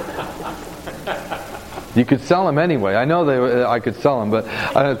 You could sell them anyway. I know I could sell them, but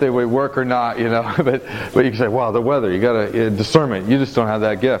I don't know if they would work or not, But you can say, wow, the weather. You got a discernment. You just don't have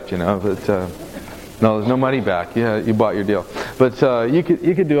that gift, But no, there's no money back. Yeah, you bought your deal. But you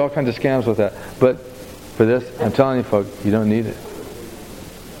could do all kinds of scams with that. But for this, I'm telling you, folks, you don't need it.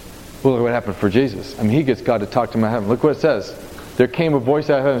 Well, look what happened for Jesus. He gets God to talk to him in heaven. Look what it says. There came a voice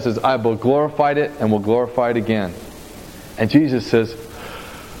out of heaven that says, I will glorify it and will glorify it again. And Jesus says,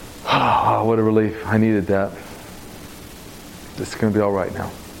 oh, what a relief. I needed that. It's going to be all right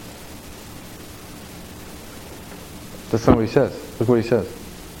now. That's not what he says. Look what he says.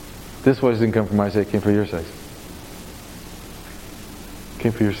 This voice didn't come for my sake, it came for your sake. It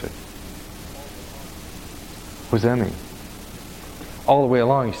came for your sake. What does that mean? All the way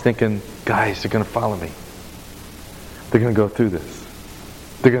along he's thinking, guys, they're going to follow me. They're going to go through this.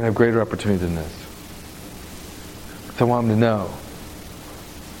 They're going to have greater opportunity than this. So I want them to know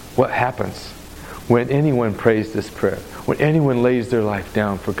what happens when anyone prays this prayer, when anyone lays their life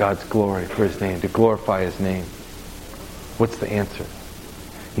down for God's glory, for His name, to glorify His name. What's the answer?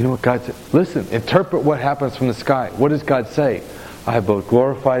 You know what God said? Listen, interpret what happens from the sky. What does God say? I have both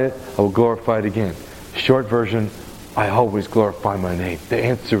glorified it, I will glorify it again. Short version, I always glorify my name. The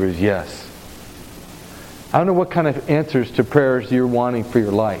answer is yes. I don't know what kind of answers to prayers you're wanting for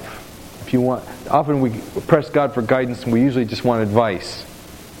your life. If you want, often we press God for guidance and we usually just want advice.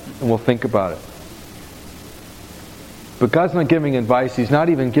 And we'll think about it. But God's not giving advice. He's not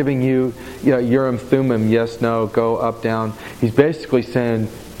even giving you, Urim Thummim, yes, no, go, up, down. He's basically saying,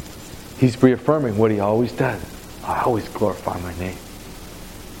 He's reaffirming what He always does. I always glorify my name.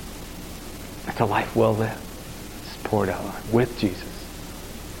 It's a life well lived. It's poured out with Jesus.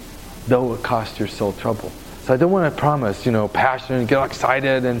 Though it cost your soul trouble. So I don't want to promise, passion and get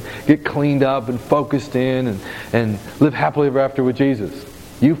excited and get cleaned up and focused in and live happily ever after with Jesus.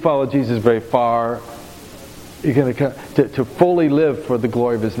 You follow Jesus very far. You're going to fully live for the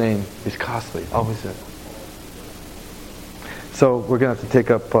glory of His name is costly. Always is. So we're going to have to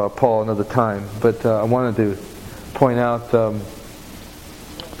take up Paul another time. But I wanted to point out.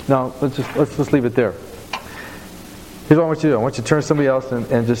 No, let's just leave it there. Here's what I want you to do. I want you to turn to somebody else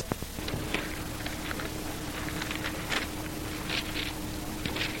and just.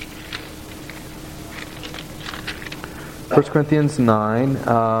 1 Corinthians 9. 10.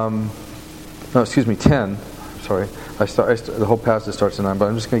 Sorry, the whole passage starts at 9, but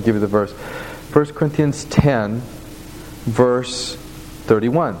I'm just going to give you the verse. 1 Corinthians 10, verse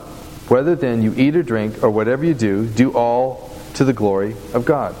 31. Whether then you eat or drink or whatever you do, do all to the glory of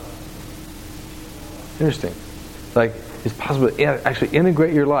God. Interesting. Like, it's possible to actually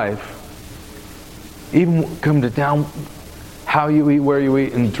integrate your life, even come to down how you eat, where you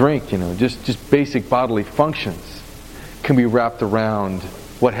eat, and drink, just basic bodily functions can be wrapped around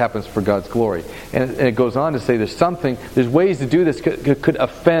what happens for God's glory. And it goes on to say there's ways to do this could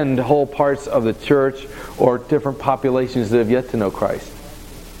offend whole parts of the church or different populations that have yet to know Christ.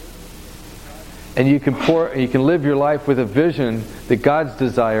 And you can live your life with a vision that God's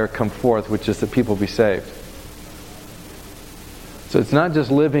desire come forth, which is that people be saved. So it's not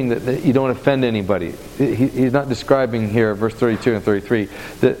just living that you don't offend anybody. He's not describing here, verse 32 and 33,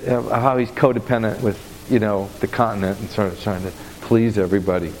 how he's codependent with the continent and sort of trying to please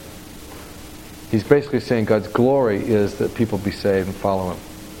everybody. He's basically saying God's glory is that people be saved and follow Him.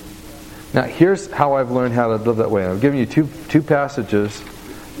 Now, here's how I've learned how to live that way. I've given you two passages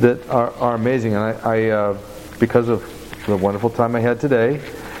that are amazing, and I because of the wonderful time I had today,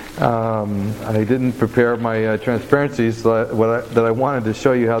 I didn't prepare my transparencies that I wanted to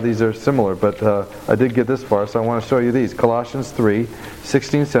show you how these are similar, but I did get this far, so I want to show you these. Colossians 3,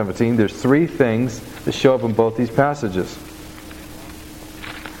 16, 17. There's three things that show up in both these passages.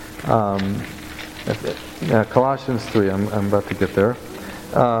 Colossians 3, I'm about to get there.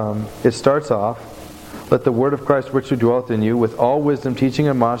 It starts off, let the word of Christ richly dwell in you, with all wisdom, teaching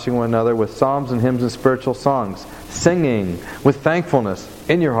and admonishing one another, with psalms and hymns and spiritual songs, singing with thankfulness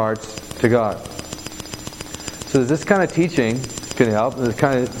in your hearts to God. So this kind of teaching can help. This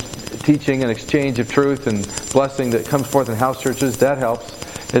kind of teaching and exchange of truth and blessing that comes forth in house churches, that helps.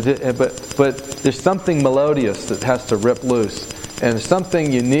 But there's something melodious that has to rip loose. And there's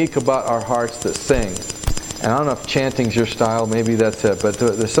something unique about our hearts that sing. And I don't know if chanting's your style, maybe that's it, but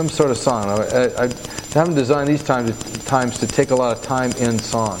there's some sort of song. I haven't designed these times to take a lot of time in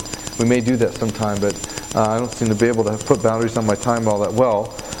song. We may do that sometime, but I don't seem to be able to put boundaries on my time all that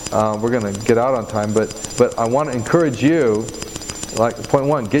well. We're going to get out on time, but I want to encourage you, like point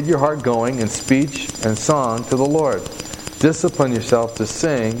one, get your heart going in speech and song to the Lord. Discipline yourself to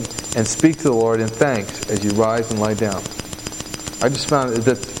sing and speak to the Lord in thanks as you rise and lie down. I just found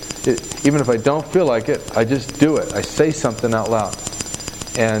that even if I don't feel like it, I just do it. I say something out loud.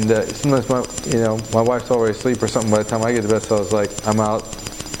 And sometimes my wife's already asleep or something by the time I get to bed, so I was like, I'm out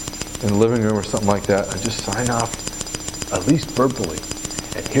in the living room or something like that. I just sign off, at least verbally.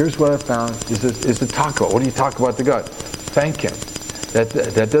 And here's what I found is to talk about. What do you talk about to God? Thank Him.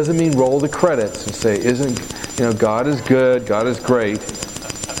 That doesn't mean roll the credits and say, God is good, God is great.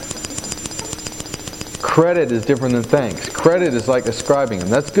 Credit is different than thanks. Credit is like ascribing Him.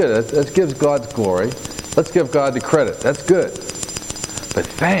 That's good. That gives God's glory. Let's give God the credit. That's good. But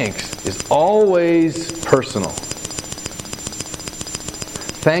thanks is always personal.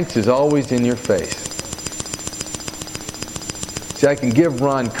 Thanks is always in your face. See, I can give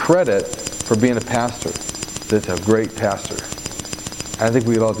Ron credit for being a pastor. That's a great pastor. I think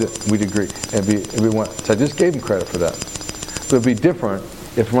we'd agree. So I just gave him credit for that. But it'd be different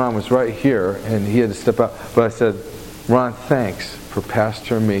if Ron was right here and he had to step out. But I said, Ron, thanks for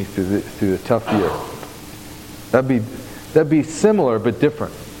pastoring me through the tough year. That'd be similar but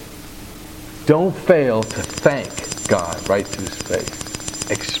different. Don't fail to thank God right to His face.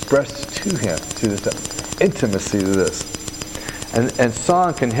 Express to Him through this intimacy to this. And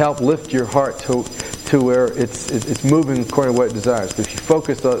song can help lift your heart to where it's moving according to what it desires. But if you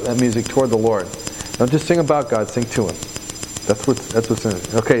focus that music toward the Lord, don't just sing about God, sing to Him. That's what's in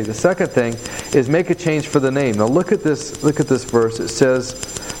it. Okay, the second thing is make a change for the name. Now look at this verse. It says,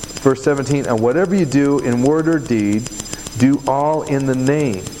 verse 17, and whatever you do in word or deed, do all in the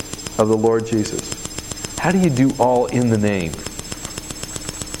name of the Lord Jesus. How do you do all in the name?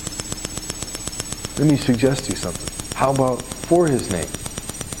 Let me suggest to you something. How about for His name?